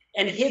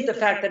and hid the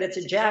fact that it's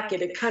a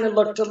jacket, it kind of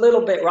looked a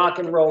little bit rock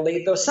and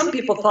rolly. Though some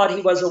people thought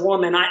he was a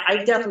woman,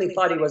 I definitely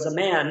thought he was a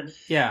man.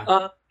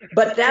 Yeah.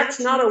 But that's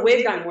not a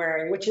wig I'm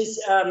wearing, which is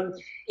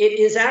it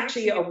is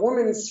actually a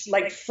woman's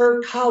like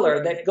fur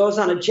collar that goes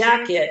on a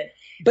jacket.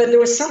 But there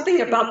was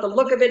something about the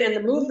look of it and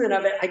the movement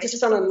of it I just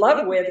fell in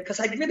love with, because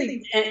I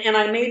really, and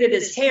I made it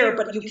his hair,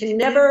 but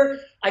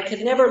I could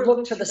never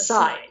look to the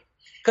side.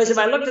 Because if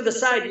I look to the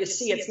side, you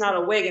see it's not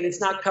a wig and it's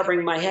not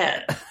covering my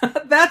head.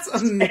 That's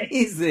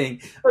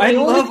amazing. I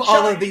love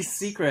all of these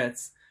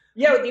secrets.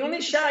 Yeah, the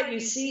only shot you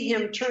see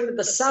him turn to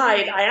the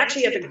side, I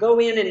actually had to go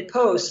in and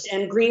post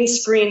and green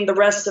screen the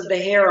rest of the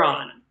hair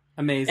on.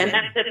 Amazing. And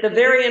that's at the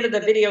very end of the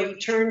video, he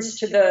turns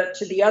to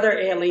the other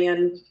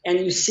alien, and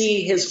you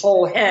see his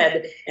whole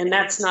head, and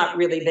that's not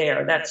really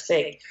there. That's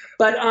fake.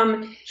 But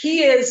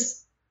he is.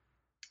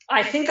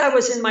 I think I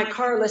was in my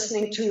car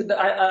listening to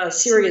the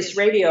Sirius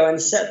Radio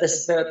and set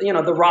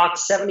the Rock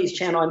 70s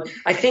channel, and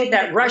I think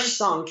that Rush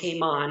song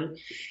came on,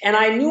 and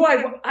I knew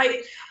I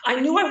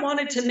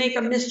wanted to make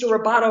a Mr.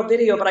 Roboto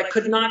video, but I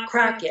could not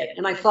crack it.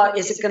 And I thought,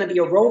 is it going to be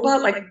a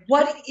robot? Like,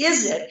 what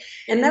is it?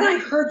 And then I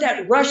heard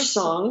that Rush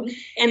song,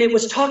 and it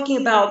was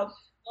talking about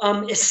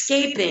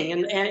escaping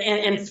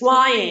and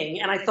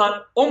flying. And I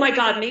thought, oh my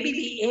God, maybe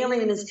the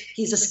alien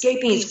he's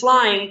escaping, he's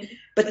flying.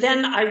 But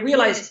then I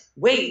realized,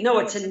 wait, no,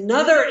 it's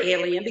another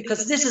alien,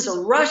 because this is a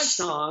Rush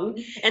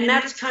song. And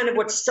that's kind of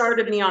what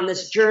started me on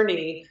this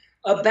journey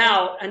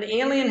about an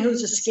alien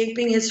who's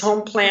escaping his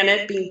home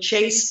planet, being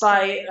chased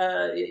by,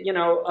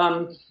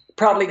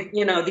 probably,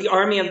 the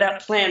army of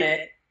that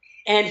planet.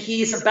 And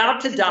he's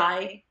about to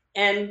die.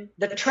 And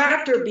the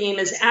tractor beam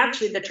is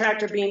actually the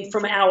tractor beam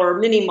from our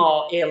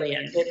Mini-Mall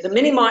alien. The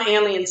Mini-Mall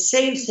alien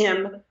saves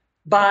him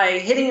by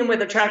hitting him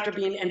with a tractor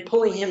beam and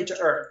pulling him to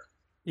Earth.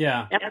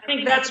 Yeah. And I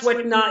think that's what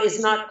is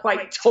not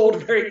quite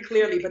told very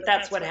clearly, but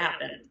that's what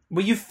happened.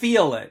 Well, you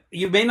feel it.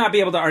 You may not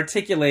be able to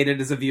articulate it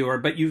as a viewer,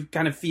 but you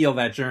kind of feel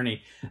that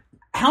journey.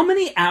 How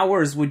many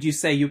hours would you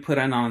say you put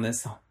in on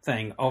this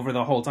thing over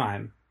the whole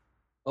time?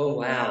 Oh,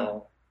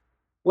 wow.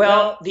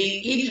 Well,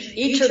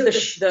 each of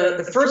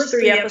the first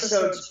 3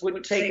 episodes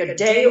would take a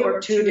day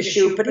or 2 to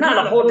shoot, but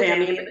not a whole day. I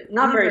mean,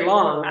 not very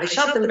long. I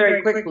shot them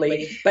very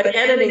quickly, but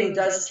editing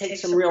does take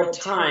some real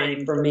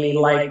time for me.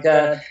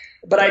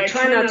 But I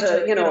try not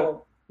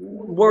to,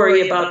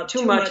 worry about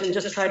too much and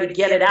just try to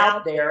get it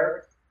out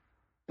there.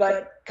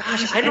 But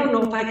gosh, I don't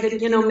know if I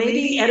could,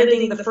 maybe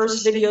editing the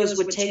first videos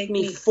would take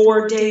me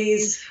 4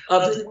 days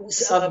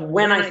of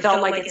when I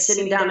felt like it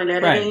sitting down and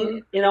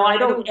editing.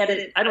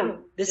 Right.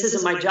 This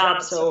isn't my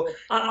job. So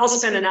I'll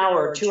spend an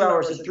hour or 2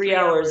 hours or 3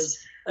 hours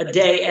a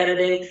day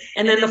editing.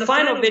 And then the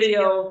final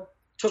video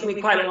took me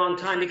quite a long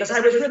time because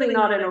I was really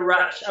not in a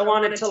rush. I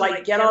wanted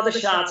to get all the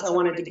shots. I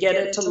wanted to get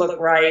it to look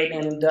right.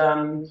 And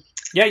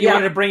you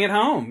wanted to bring it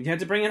home. You had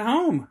to bring it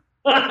home.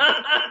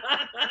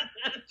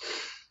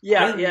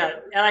 Yeah, yeah.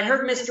 And I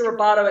heard Mr.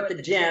 Roboto at the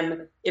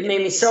gym. It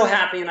made me so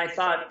happy, and I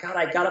thought, God,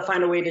 I got to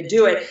find a way to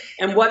do it.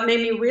 And what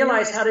made me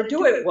realize how to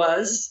do it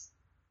was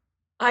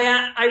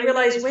I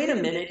realized, wait a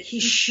minute,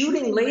 he's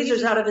shooting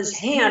lasers out of his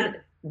hand.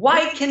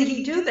 Why can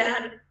he do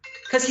that?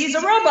 Because he's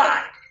a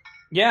robot.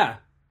 Yeah,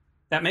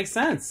 that makes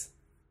sense.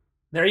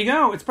 There you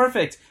go. It's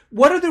perfect.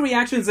 What are the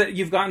reactions that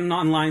you've gotten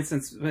online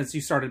since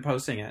you started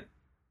posting it?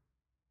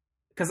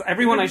 Because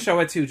everyone I show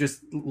it to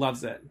just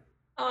loves it.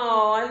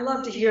 Oh, I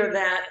love to hear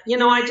that.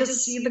 I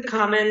just see the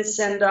comments,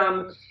 and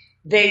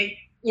they,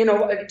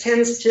 it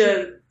tends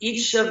to,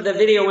 each of the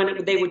video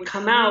when they would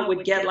come out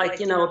would get like,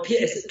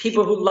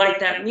 people who like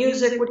that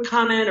music would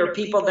comment, or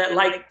people that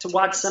like to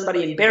watch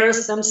somebody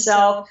embarrass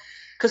themselves.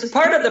 Because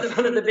part of the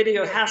fun of the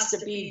video has to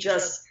be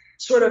just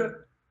sort of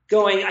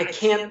going, I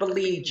can't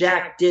believe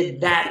Jack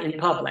did that in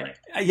public.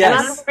 Yes. And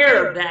I'm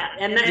aware of that.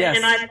 Yes.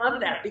 And I love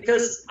that,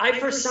 because I,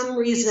 for some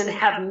reason,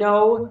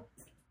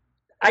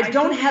 I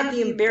don't have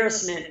the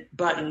embarrassment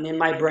button in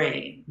my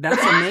brain.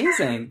 That's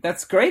amazing.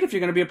 That's great if you're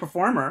going to be a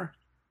performer.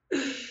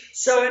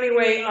 So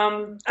anyway,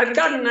 I've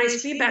gotten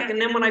nice feedback, and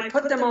then when I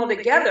put them all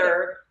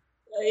together,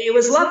 it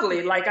was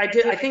lovely. Like I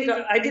think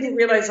I didn't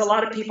realize a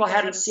lot of people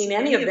hadn't seen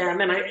any of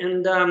them,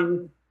 and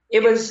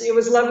it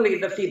was lovely,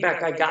 the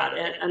feedback I got,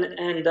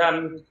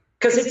 and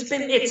because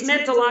it's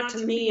meant a lot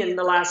to me in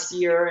the last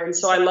year, and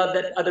so I love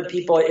that other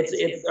people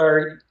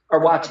are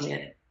watching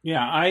it.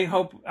 Yeah, I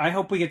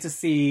hope we get to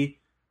see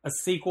a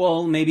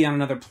sequel, maybe on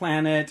another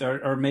planet,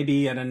 or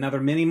maybe at another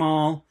mini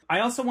mall. I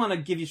also want to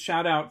give you a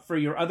shout out for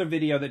your other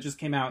video that just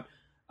came out,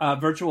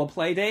 Virtual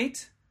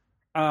Playdate.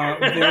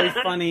 Very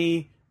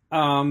funny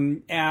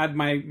ad.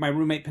 My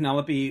roommate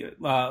Penelope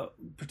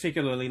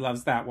particularly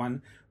loves that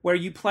one, where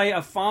you play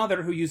a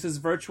father who uses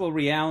virtual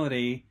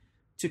reality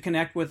to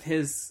connect with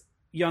his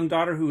young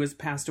daughter who has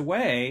passed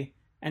away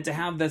and to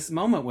have this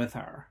moment with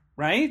her,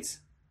 right?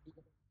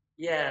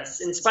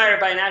 Yes, inspired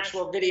by an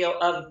actual video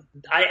of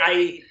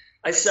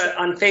I saw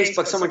on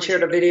Facebook someone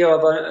shared a video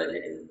of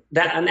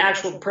an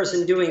actual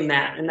person doing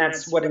that, and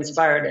that's what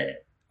inspired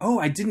it. Oh,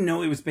 I didn't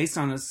know it was based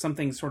on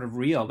something sort of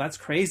real. That's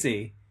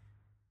crazy.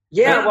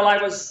 Yeah, well, I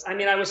was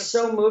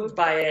so moved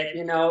by it.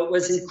 It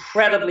was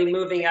incredibly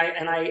moving.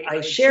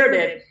 I shared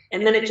it,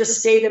 and then it just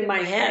stayed in my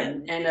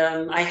head. And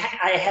I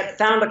had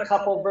found a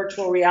couple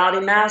virtual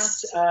reality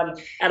masks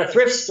at a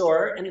thrift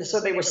store, and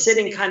so they were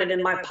sitting kind of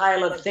in my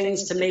pile of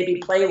things to maybe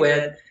play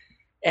with.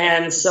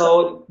 And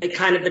so the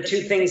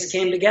two things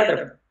came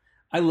together.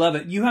 I love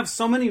it. You have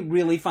so many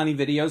really funny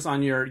videos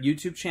on your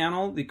YouTube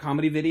channel, the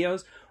comedy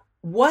videos.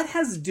 What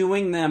has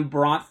doing them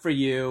brought for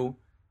you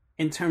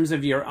in terms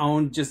of your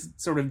own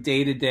just sort of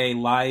day-to-day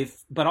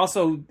life, but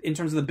also in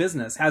terms of the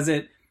business? Have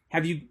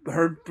you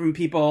heard from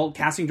people,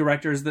 casting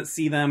directors that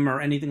see them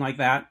or anything like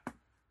that?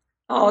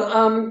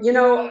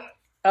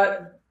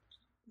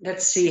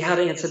 Let's see how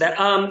to answer that.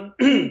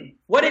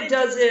 What it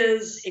does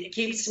is it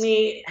keeps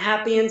me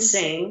happy and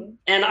sane.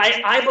 And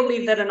I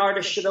believe that an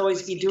artist should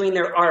always be doing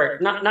their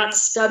art, not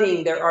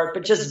studying their art,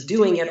 but just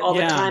doing it all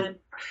the time.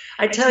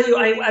 I tell you,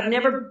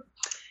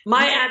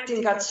 my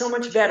acting got so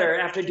much better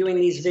after doing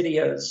these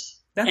videos.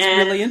 That's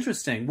really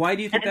interesting. Why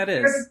do you think that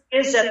is?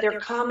 Is that they're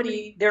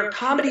comedy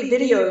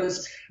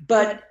videos,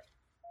 but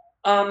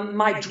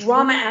my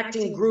drama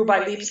acting grew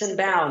by leaps and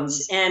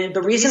bounds. And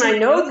the reason I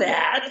know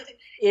that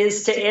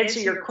is to answer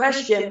your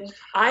question.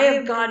 I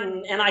have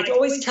gotten, and I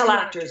always tell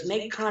actors,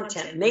 make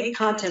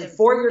content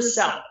for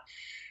yourself,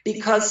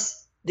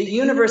 because the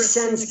universe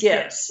sends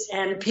gifts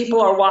and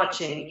people are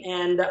watching.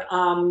 And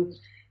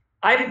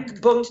I've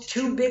booked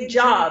 2 big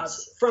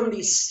jobs from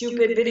these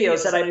stupid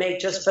videos that I make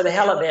just for the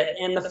hell of it.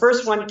 And the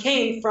first one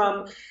came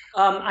from,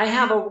 I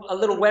have a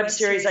little web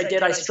series I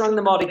did. I strung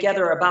them all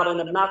together about an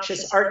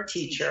obnoxious art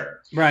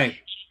teacher. Right.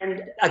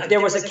 And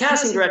there was a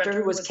casting director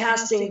who was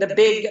casting the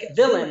big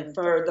villain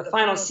for the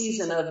final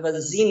season of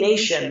Z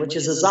Nation, which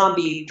is a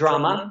zombie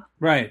drama.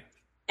 Right.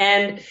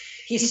 And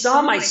he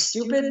saw my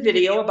stupid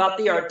video about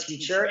the art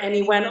teacher, and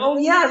he went, oh,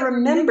 yeah, I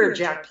remember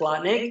Jack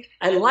Plotnick.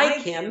 I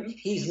like him.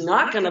 He's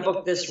not going to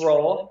book this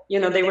role.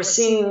 They were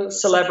seeing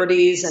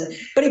celebrities,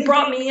 but he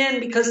brought me in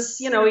because,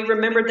 he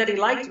remembered that he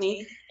liked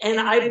me,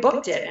 and I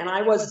booked it. And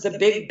I was the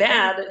big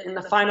bad in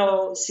the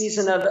final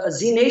season of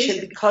Z Nation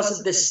because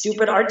of this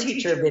stupid art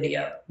teacher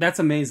video. That's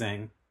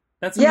amazing.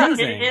 That's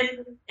amazing. Yeah,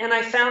 and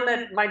I found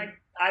that I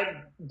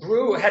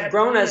had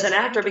grown as an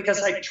actor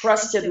because I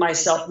trusted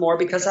myself more,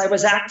 because I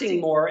was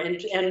acting more,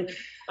 and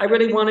I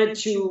really wanted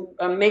to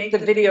make the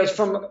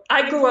videos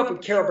I grew up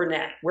with Carol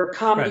Burnett, where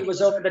comedy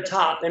was over the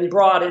top and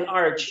broad and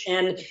arch,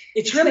 and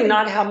it's really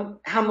not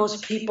how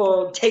most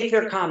people take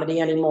their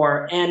comedy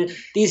anymore. And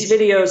these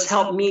videos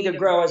helped me to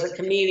grow as a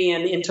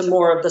comedian into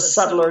more of the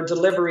subtler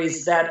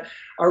deliveries that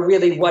are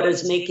really what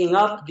is making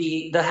up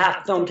the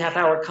half-filmed,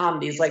 half-hour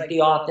comedies like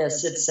The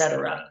Office,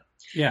 etc.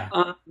 Yeah.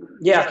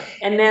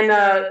 And then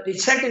the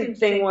second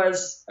thing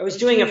was I was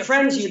doing a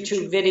Friends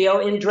YouTube video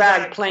in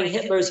drag playing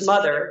Hitler's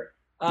mother.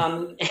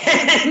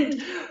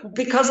 And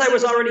because I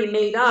was already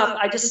made up,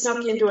 I just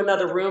snuck into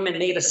another room and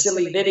made a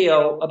silly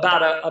video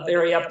about a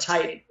very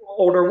uptight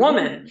older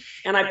woman.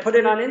 And I put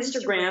it on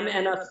Instagram,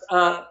 and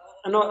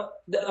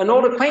an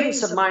old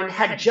acquaintance of mine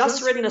had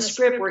just written a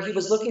script where he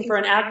was looking for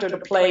an actor to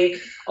play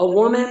a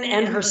woman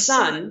and her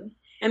son.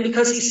 And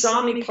because he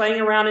saw me playing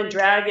around in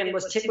drag and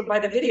was tickled by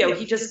the video,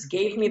 he just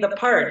gave me the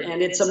part.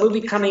 And it's a movie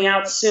coming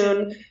out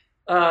soon.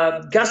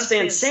 Gus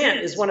Van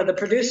Sant is one of the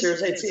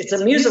producers. It's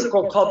a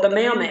musical called The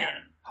Mailman.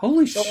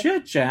 Holy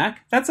shit,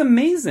 Jack. That's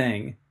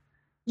amazing.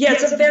 Yeah,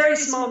 it's a very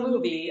small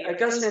movie.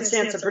 Gus Van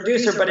Sant's a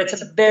producer, but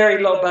it's a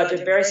very low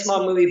budget, very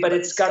small movie, but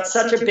it's got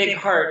such a big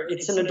heart.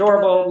 It's an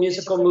adorable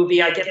musical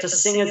movie. I get to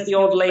sing as the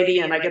old lady,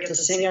 and I get to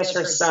sing as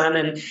her son.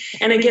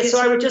 And again,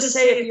 so I would just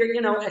say, if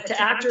you're, to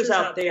actors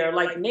out there,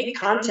 like, make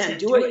content,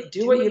 do what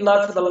you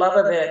love for the love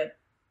of it.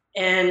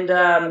 And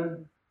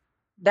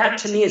that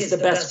to me is the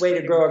best way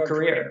to grow a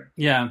career.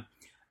 Yeah.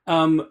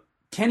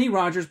 Kenny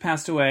Rogers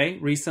passed away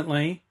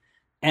recently.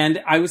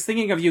 And I was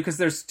thinking of you because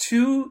there's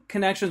two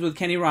connections with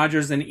Kenny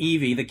Rogers and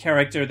Evie, the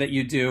character that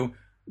you do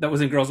that was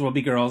in Girls Will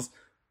Be Girls.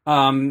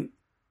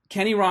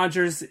 Kenny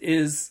Rogers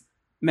is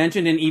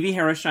mentioned in Evie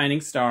Harris' Shining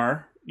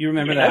Star. You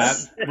remember that,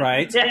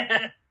 right?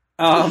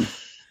 Yeah.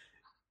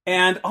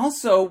 And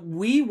also,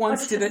 we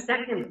once did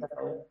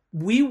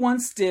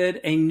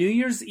a New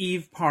Year's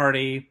Eve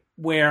party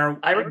where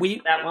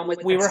we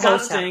were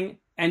hosting,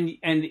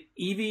 and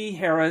Evie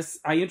Harris.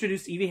 I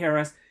introduced Evie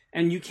Harris.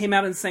 And you came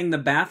out and sang the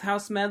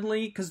Bathhouse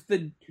medley, because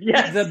the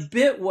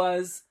bit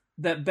was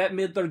that Bette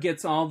Midler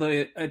gets all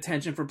the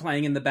attention for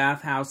playing in the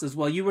bathhouses.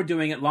 Well, you were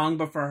doing it long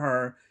before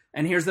her,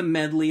 and here's a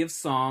medley of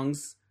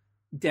songs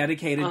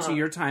dedicated to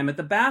your time at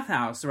the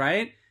bathhouse,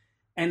 right?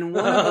 And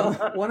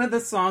one of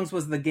the songs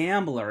was The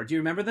Gambler. Do you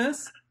remember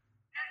this?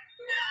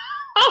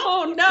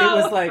 Oh, no!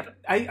 It was like,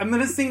 I'm going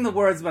to sing the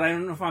words, but I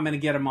don't know if I'm going to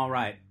get them all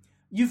right.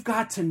 You've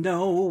got to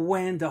know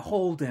when to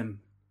hold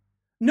him.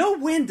 Know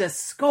when to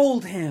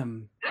scold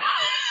him.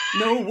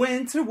 Know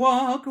when to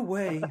walk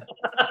away.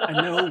 I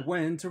know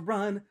when to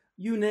run.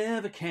 You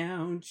never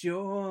count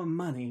your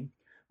money.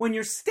 When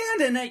you're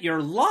standing at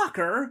your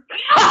locker,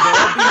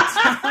 there'll be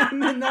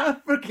time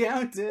enough for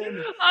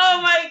counting.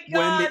 Oh my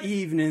God. When the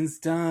evening's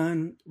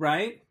done,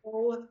 right?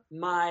 Oh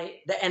my,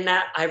 and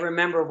that I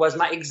remember was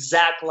my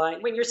exact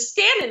line. When you're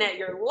standing at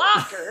your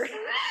locker.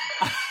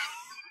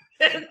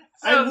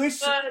 I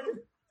wish...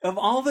 Of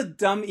all the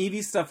dumb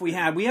Evie stuff we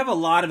have a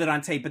lot of it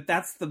on tape, but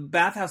that's the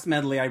Bathhouse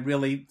medley I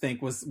really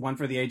think was one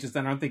for the ages.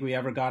 I don't think we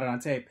ever got it on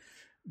tape.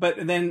 But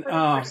then,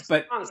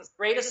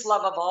 Greatest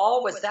Love of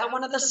All, was that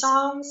one of the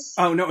songs?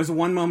 Oh, no, it was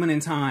One Moment in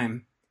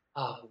Time.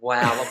 Oh,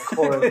 wow, of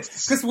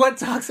course. Because what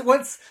talks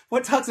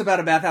about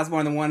a bathhouse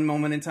more than One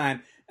Moment in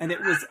Time? And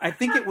I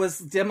think it was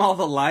Dim All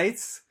the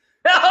Lights.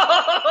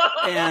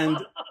 And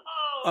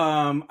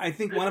I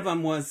think one of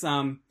them was...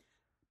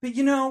 But,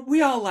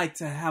 we all like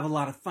to have a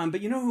lot of fun.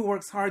 But you know who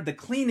works hard? The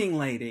cleaning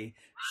lady.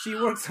 She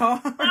works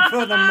hard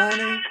for the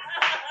money.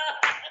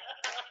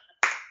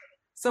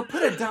 So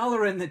put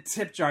 $1 in the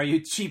tip jar,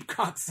 you cheap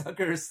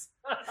cocksuckers.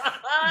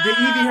 The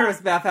Evie Harris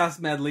Bathhouse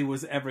medley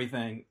was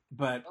everything.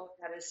 But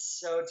that is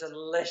so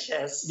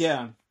delicious.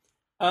 Yeah.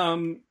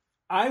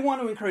 I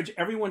want to encourage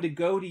everyone to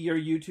go to your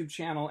YouTube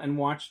channel and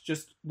watch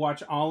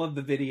all of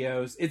the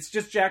videos. It's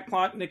just Jack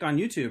Plotnick on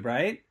YouTube,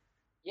 right?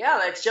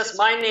 Yeah, it's just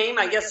my name,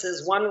 I guess,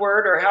 is one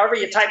word, or however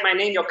you type my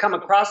name, you'll come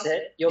across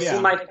it. You'll see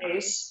my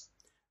face.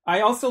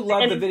 I also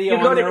love the video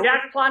on there. You go to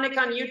Jack Plotnick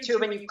on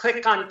YouTube and you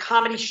click on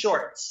Comedy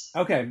Shorts.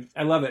 Okay,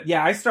 I love it.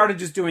 Yeah, I started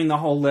just doing the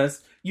whole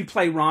list. You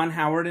play Ron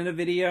Howard in a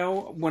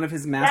video, one of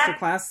his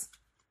masterclass.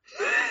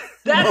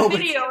 That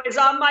video is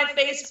on my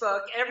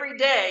Facebook every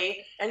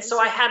day, and so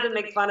I had to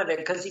make fun of it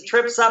because he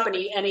trips up and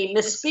he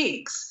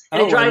misspeaks.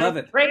 And it drives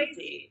me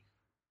crazy.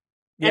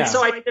 Yeah. And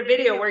so I did a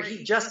video where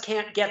he just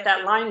can't get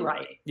that line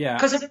right. Yeah.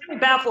 Because it really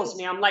baffles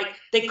me. I'm like,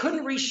 they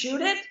couldn't reshoot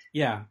it?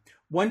 Yeah.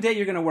 One day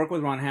you're going to work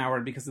with Ron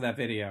Howard because of that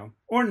video.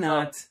 Or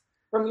not.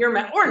 From your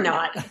or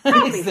not.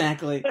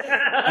 Exactly.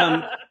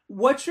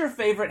 What's your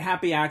favorite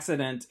happy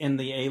accident in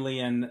the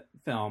Alien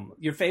film?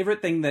 Your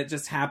favorite thing that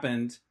just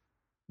happened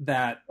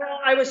that...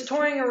 Well, I was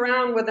toying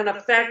around with an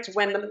effect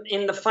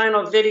in the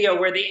final video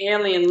where the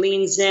alien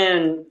leans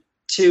in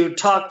to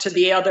talk to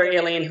the other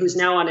alien who's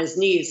now on his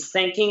knees,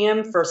 thanking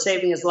him for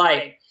saving his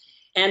life.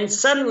 And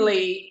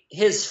suddenly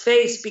his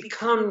face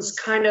becomes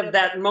kind of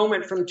that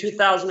moment from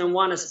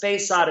 2001, A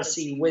Space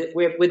Odyssey,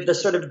 with the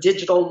sort of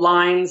digital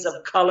lines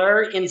of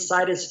color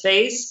inside his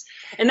face.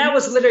 And that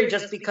was literally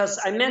just because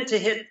I meant to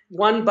hit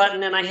one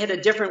button and I hit a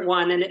different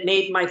one, and it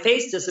made my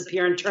face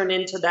disappear and turn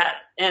into that.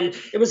 And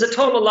it was a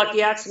total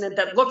lucky accident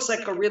that looks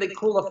like a really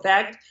cool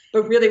effect,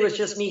 but really was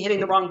just me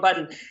hitting the wrong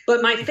button.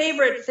 But my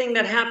favorite thing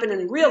that happened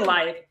in real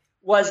life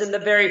was in the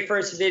very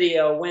first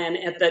video, when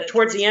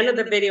towards the end of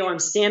the video, I'm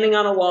standing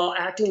on a wall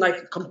acting like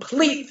a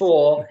complete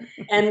fool,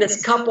 and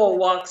this couple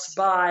walks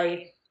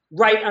by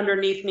right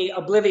underneath me,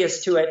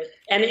 oblivious to it.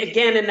 And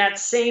again, in that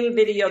same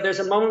video, there's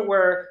a moment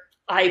where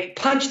I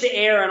punch the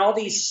air and all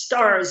these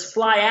stars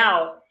fly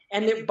out,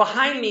 And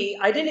behind me,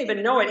 I didn't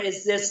even know it,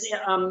 is this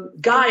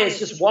guy is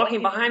just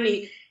walking behind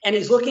me, and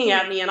he's looking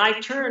at me, and I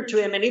turn to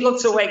him, and he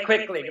looks away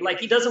quickly, like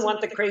he doesn't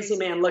want the crazy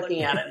man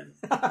looking at him.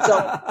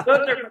 So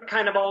those are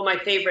kind of all my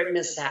favorite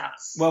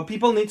mishaps. Well,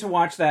 people need to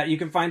watch that. You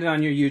can find it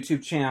on your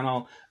YouTube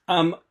channel.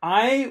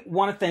 I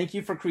want to thank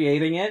you for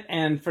creating it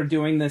and for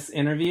doing this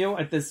interview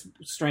at this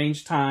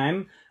strange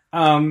time.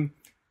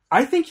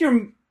 I think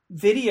your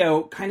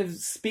video kind of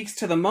speaks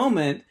to the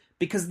moment,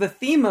 because the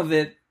theme of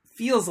it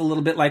feels a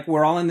little bit like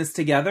we're all in this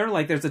together,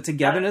 like there's a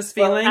togetherness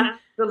feeling.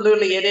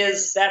 Absolutely, it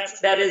is.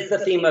 That is the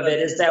theme of it,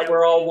 is that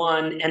we're all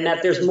one, and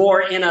that there's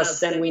more in us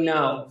than we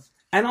know.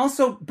 And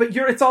also, but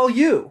it's all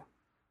you.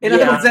 In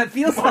other words, that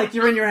feels like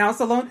you're in your house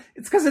alone.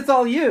 It's because it's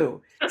all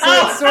you. So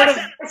it's sort of,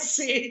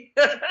 see.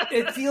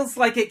 It feels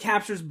like it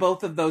captures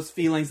both of those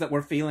feelings that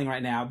we're feeling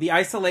right now: the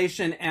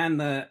isolation and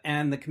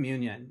the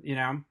communion. You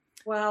know.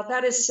 Well,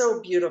 that is so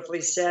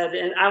beautifully said,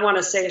 and I want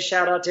to say a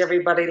shout out to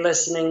everybody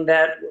listening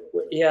that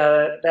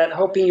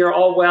hoping you're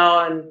all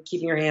well and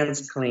keeping your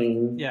hands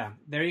clean. Yeah,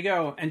 there you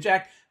go. And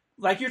Jack,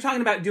 like you're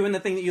talking about doing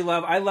the thing that you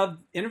love, I love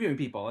interviewing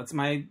people. It's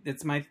my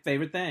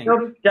favorite thing.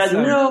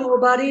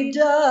 Nobody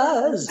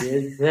does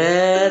it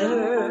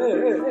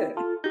better.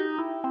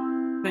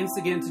 Thanks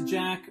again to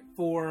Jack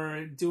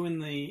for doing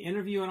the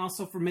interview and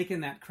also for making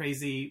that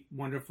crazy,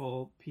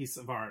 wonderful piece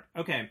of art.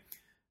 Okay,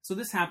 so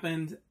this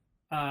happened.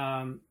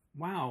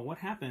 Wow, what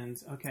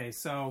happened? Okay,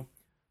 so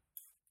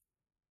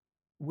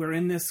we're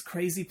in this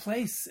crazy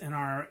place in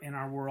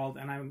our world,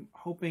 and I'm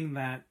hoping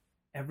that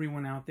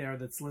everyone out there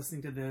that's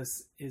listening to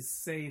this is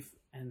safe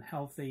and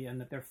healthy, and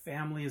that their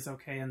family is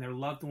okay and their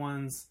loved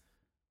ones.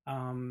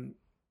 I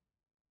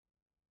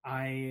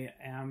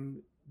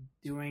am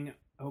doing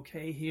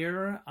okay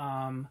here.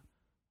 I'm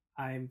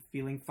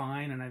feeling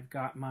fine, and I've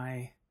got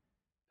my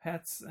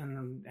pets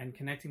and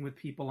connecting with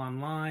people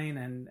online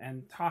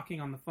and talking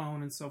on the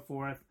phone and so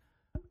forth.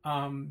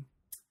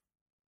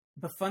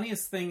 The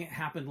funniest thing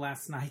happened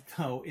last night,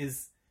 though,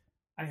 is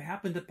I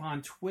happened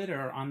upon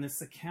Twitter on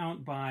this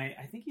account by,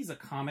 I think he's a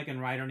comic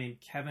and writer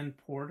named Kevin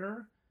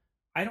Porter.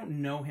 I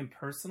don't know him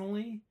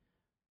personally,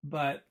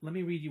 but let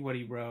me read you what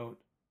he wrote.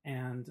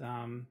 And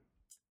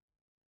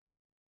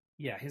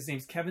yeah, his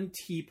name's Kevin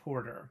T.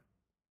 Porter.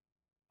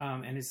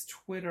 And his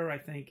Twitter, I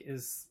think,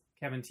 is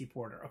Kevin T.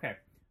 Porter. Okay.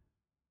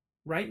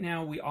 Right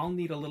now, we all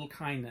need a little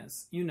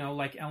kindness. You know,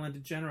 like Ellen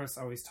DeGeneres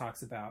always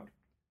talks about.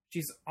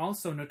 She's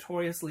also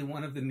notoriously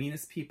one of the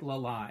meanest people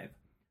alive.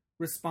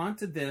 Respond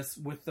to this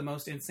with the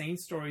most insane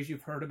stories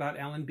you've heard about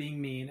Ellen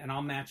being mean, and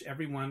I'll match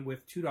everyone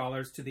with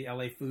 $2 to the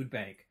LA Food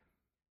Bank.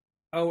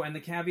 Oh, and the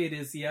caveat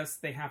is, yes,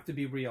 they have to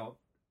be real,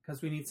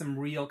 because we need some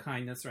real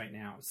kindness right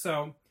now.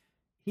 So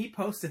he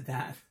posted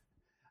that.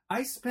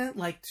 I spent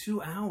like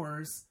 2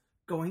 hours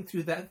going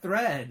through that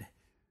thread,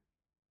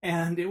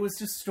 and it was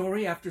just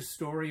story after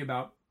story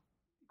about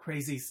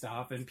crazy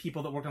stuff and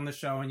people that work on the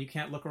show, and you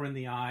can't look her in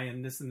the eye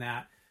and this and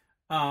that.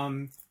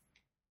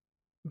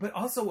 But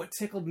also what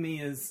tickled me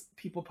is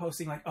people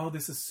posting like, oh,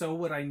 this is so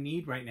what I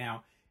need right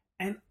now.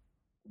 And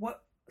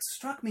what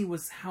struck me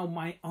was how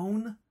my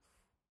own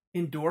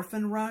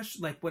endorphin rush,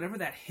 like whatever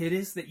that hit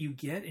is that you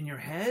get in your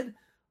head,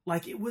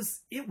 like it was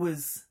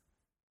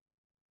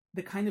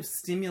the kind of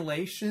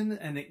stimulation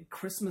and a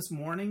Christmas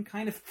morning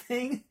kind of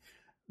thing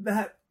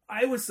that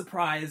I was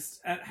surprised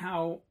at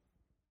how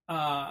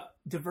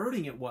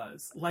diverting it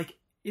was. Like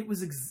it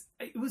was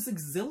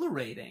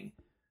exhilarating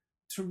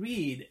to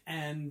read.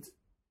 And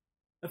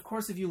of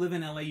course, if you live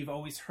in LA, you've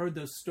always heard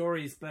those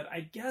stories, but I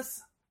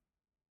guess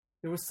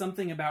there was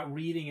something about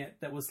reading it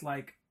that was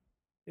like,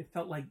 it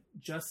felt like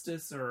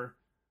justice, or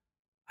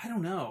I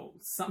don't know,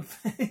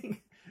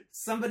 something,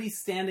 somebody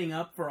standing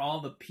up for all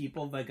the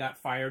people that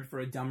got fired for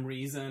a dumb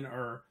reason,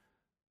 or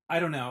I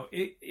don't know.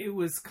 It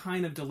was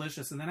kind of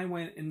delicious. And then I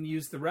went and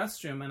used the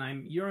restroom, and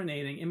I'm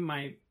urinating in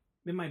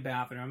my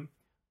bathroom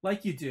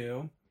like you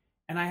do.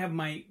 And I have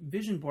my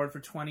vision board for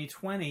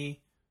 2020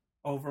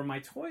 over my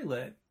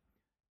toilet.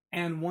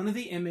 And one of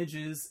the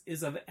images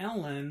is of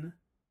Ellen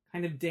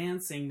kind of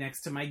dancing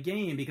next to my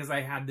game, because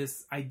I had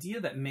this idea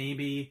that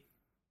maybe,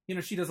 you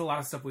know, she does a lot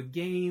of stuff with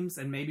games,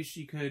 and maybe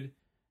she could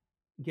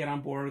get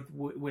on board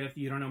with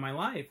You Don't Know My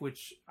Life,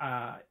 which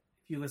if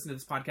you listen to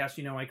this podcast,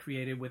 you know I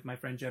created with my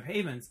friend Jeff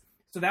Havens.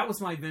 So that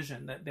was my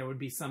vision, that there would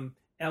be some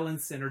Ellen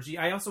synergy.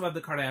 I also have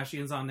the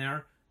Kardashians on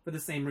there for the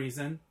same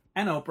reason,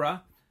 and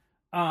Oprah.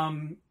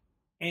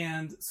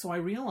 And so I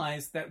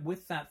realized that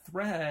with that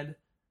thread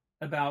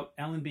about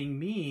Ellen being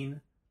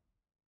mean,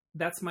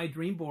 that's my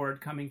dream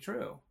board coming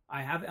true.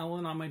 I have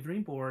Ellen on my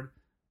dream board,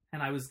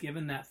 and I was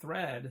given that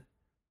thread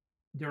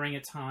during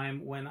a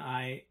time when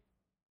I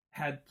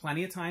had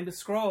plenty of time to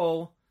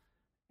scroll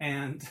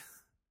and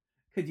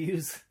could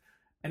use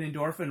an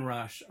endorphin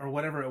rush or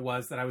whatever it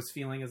was that I was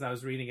feeling as I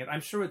was reading it.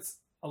 I'm sure it's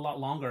a lot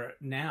longer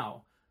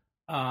now.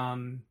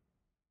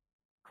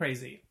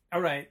 Crazy.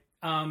 All right.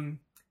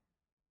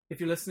 If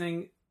you're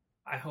listening,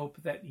 I hope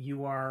that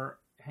you are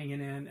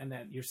hanging in and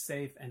that you're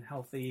safe and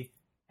healthy,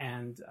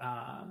 and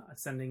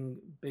sending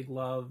big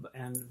love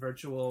and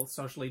virtual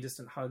socially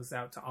distant hugs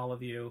out to all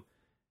of you.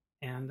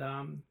 And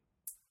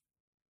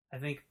I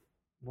think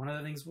one of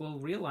the things we'll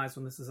realize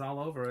when this is all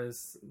over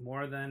is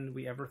more than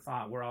we ever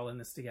thought. We're all in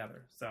this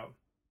together. So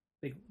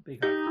big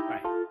hug.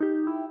 Bye.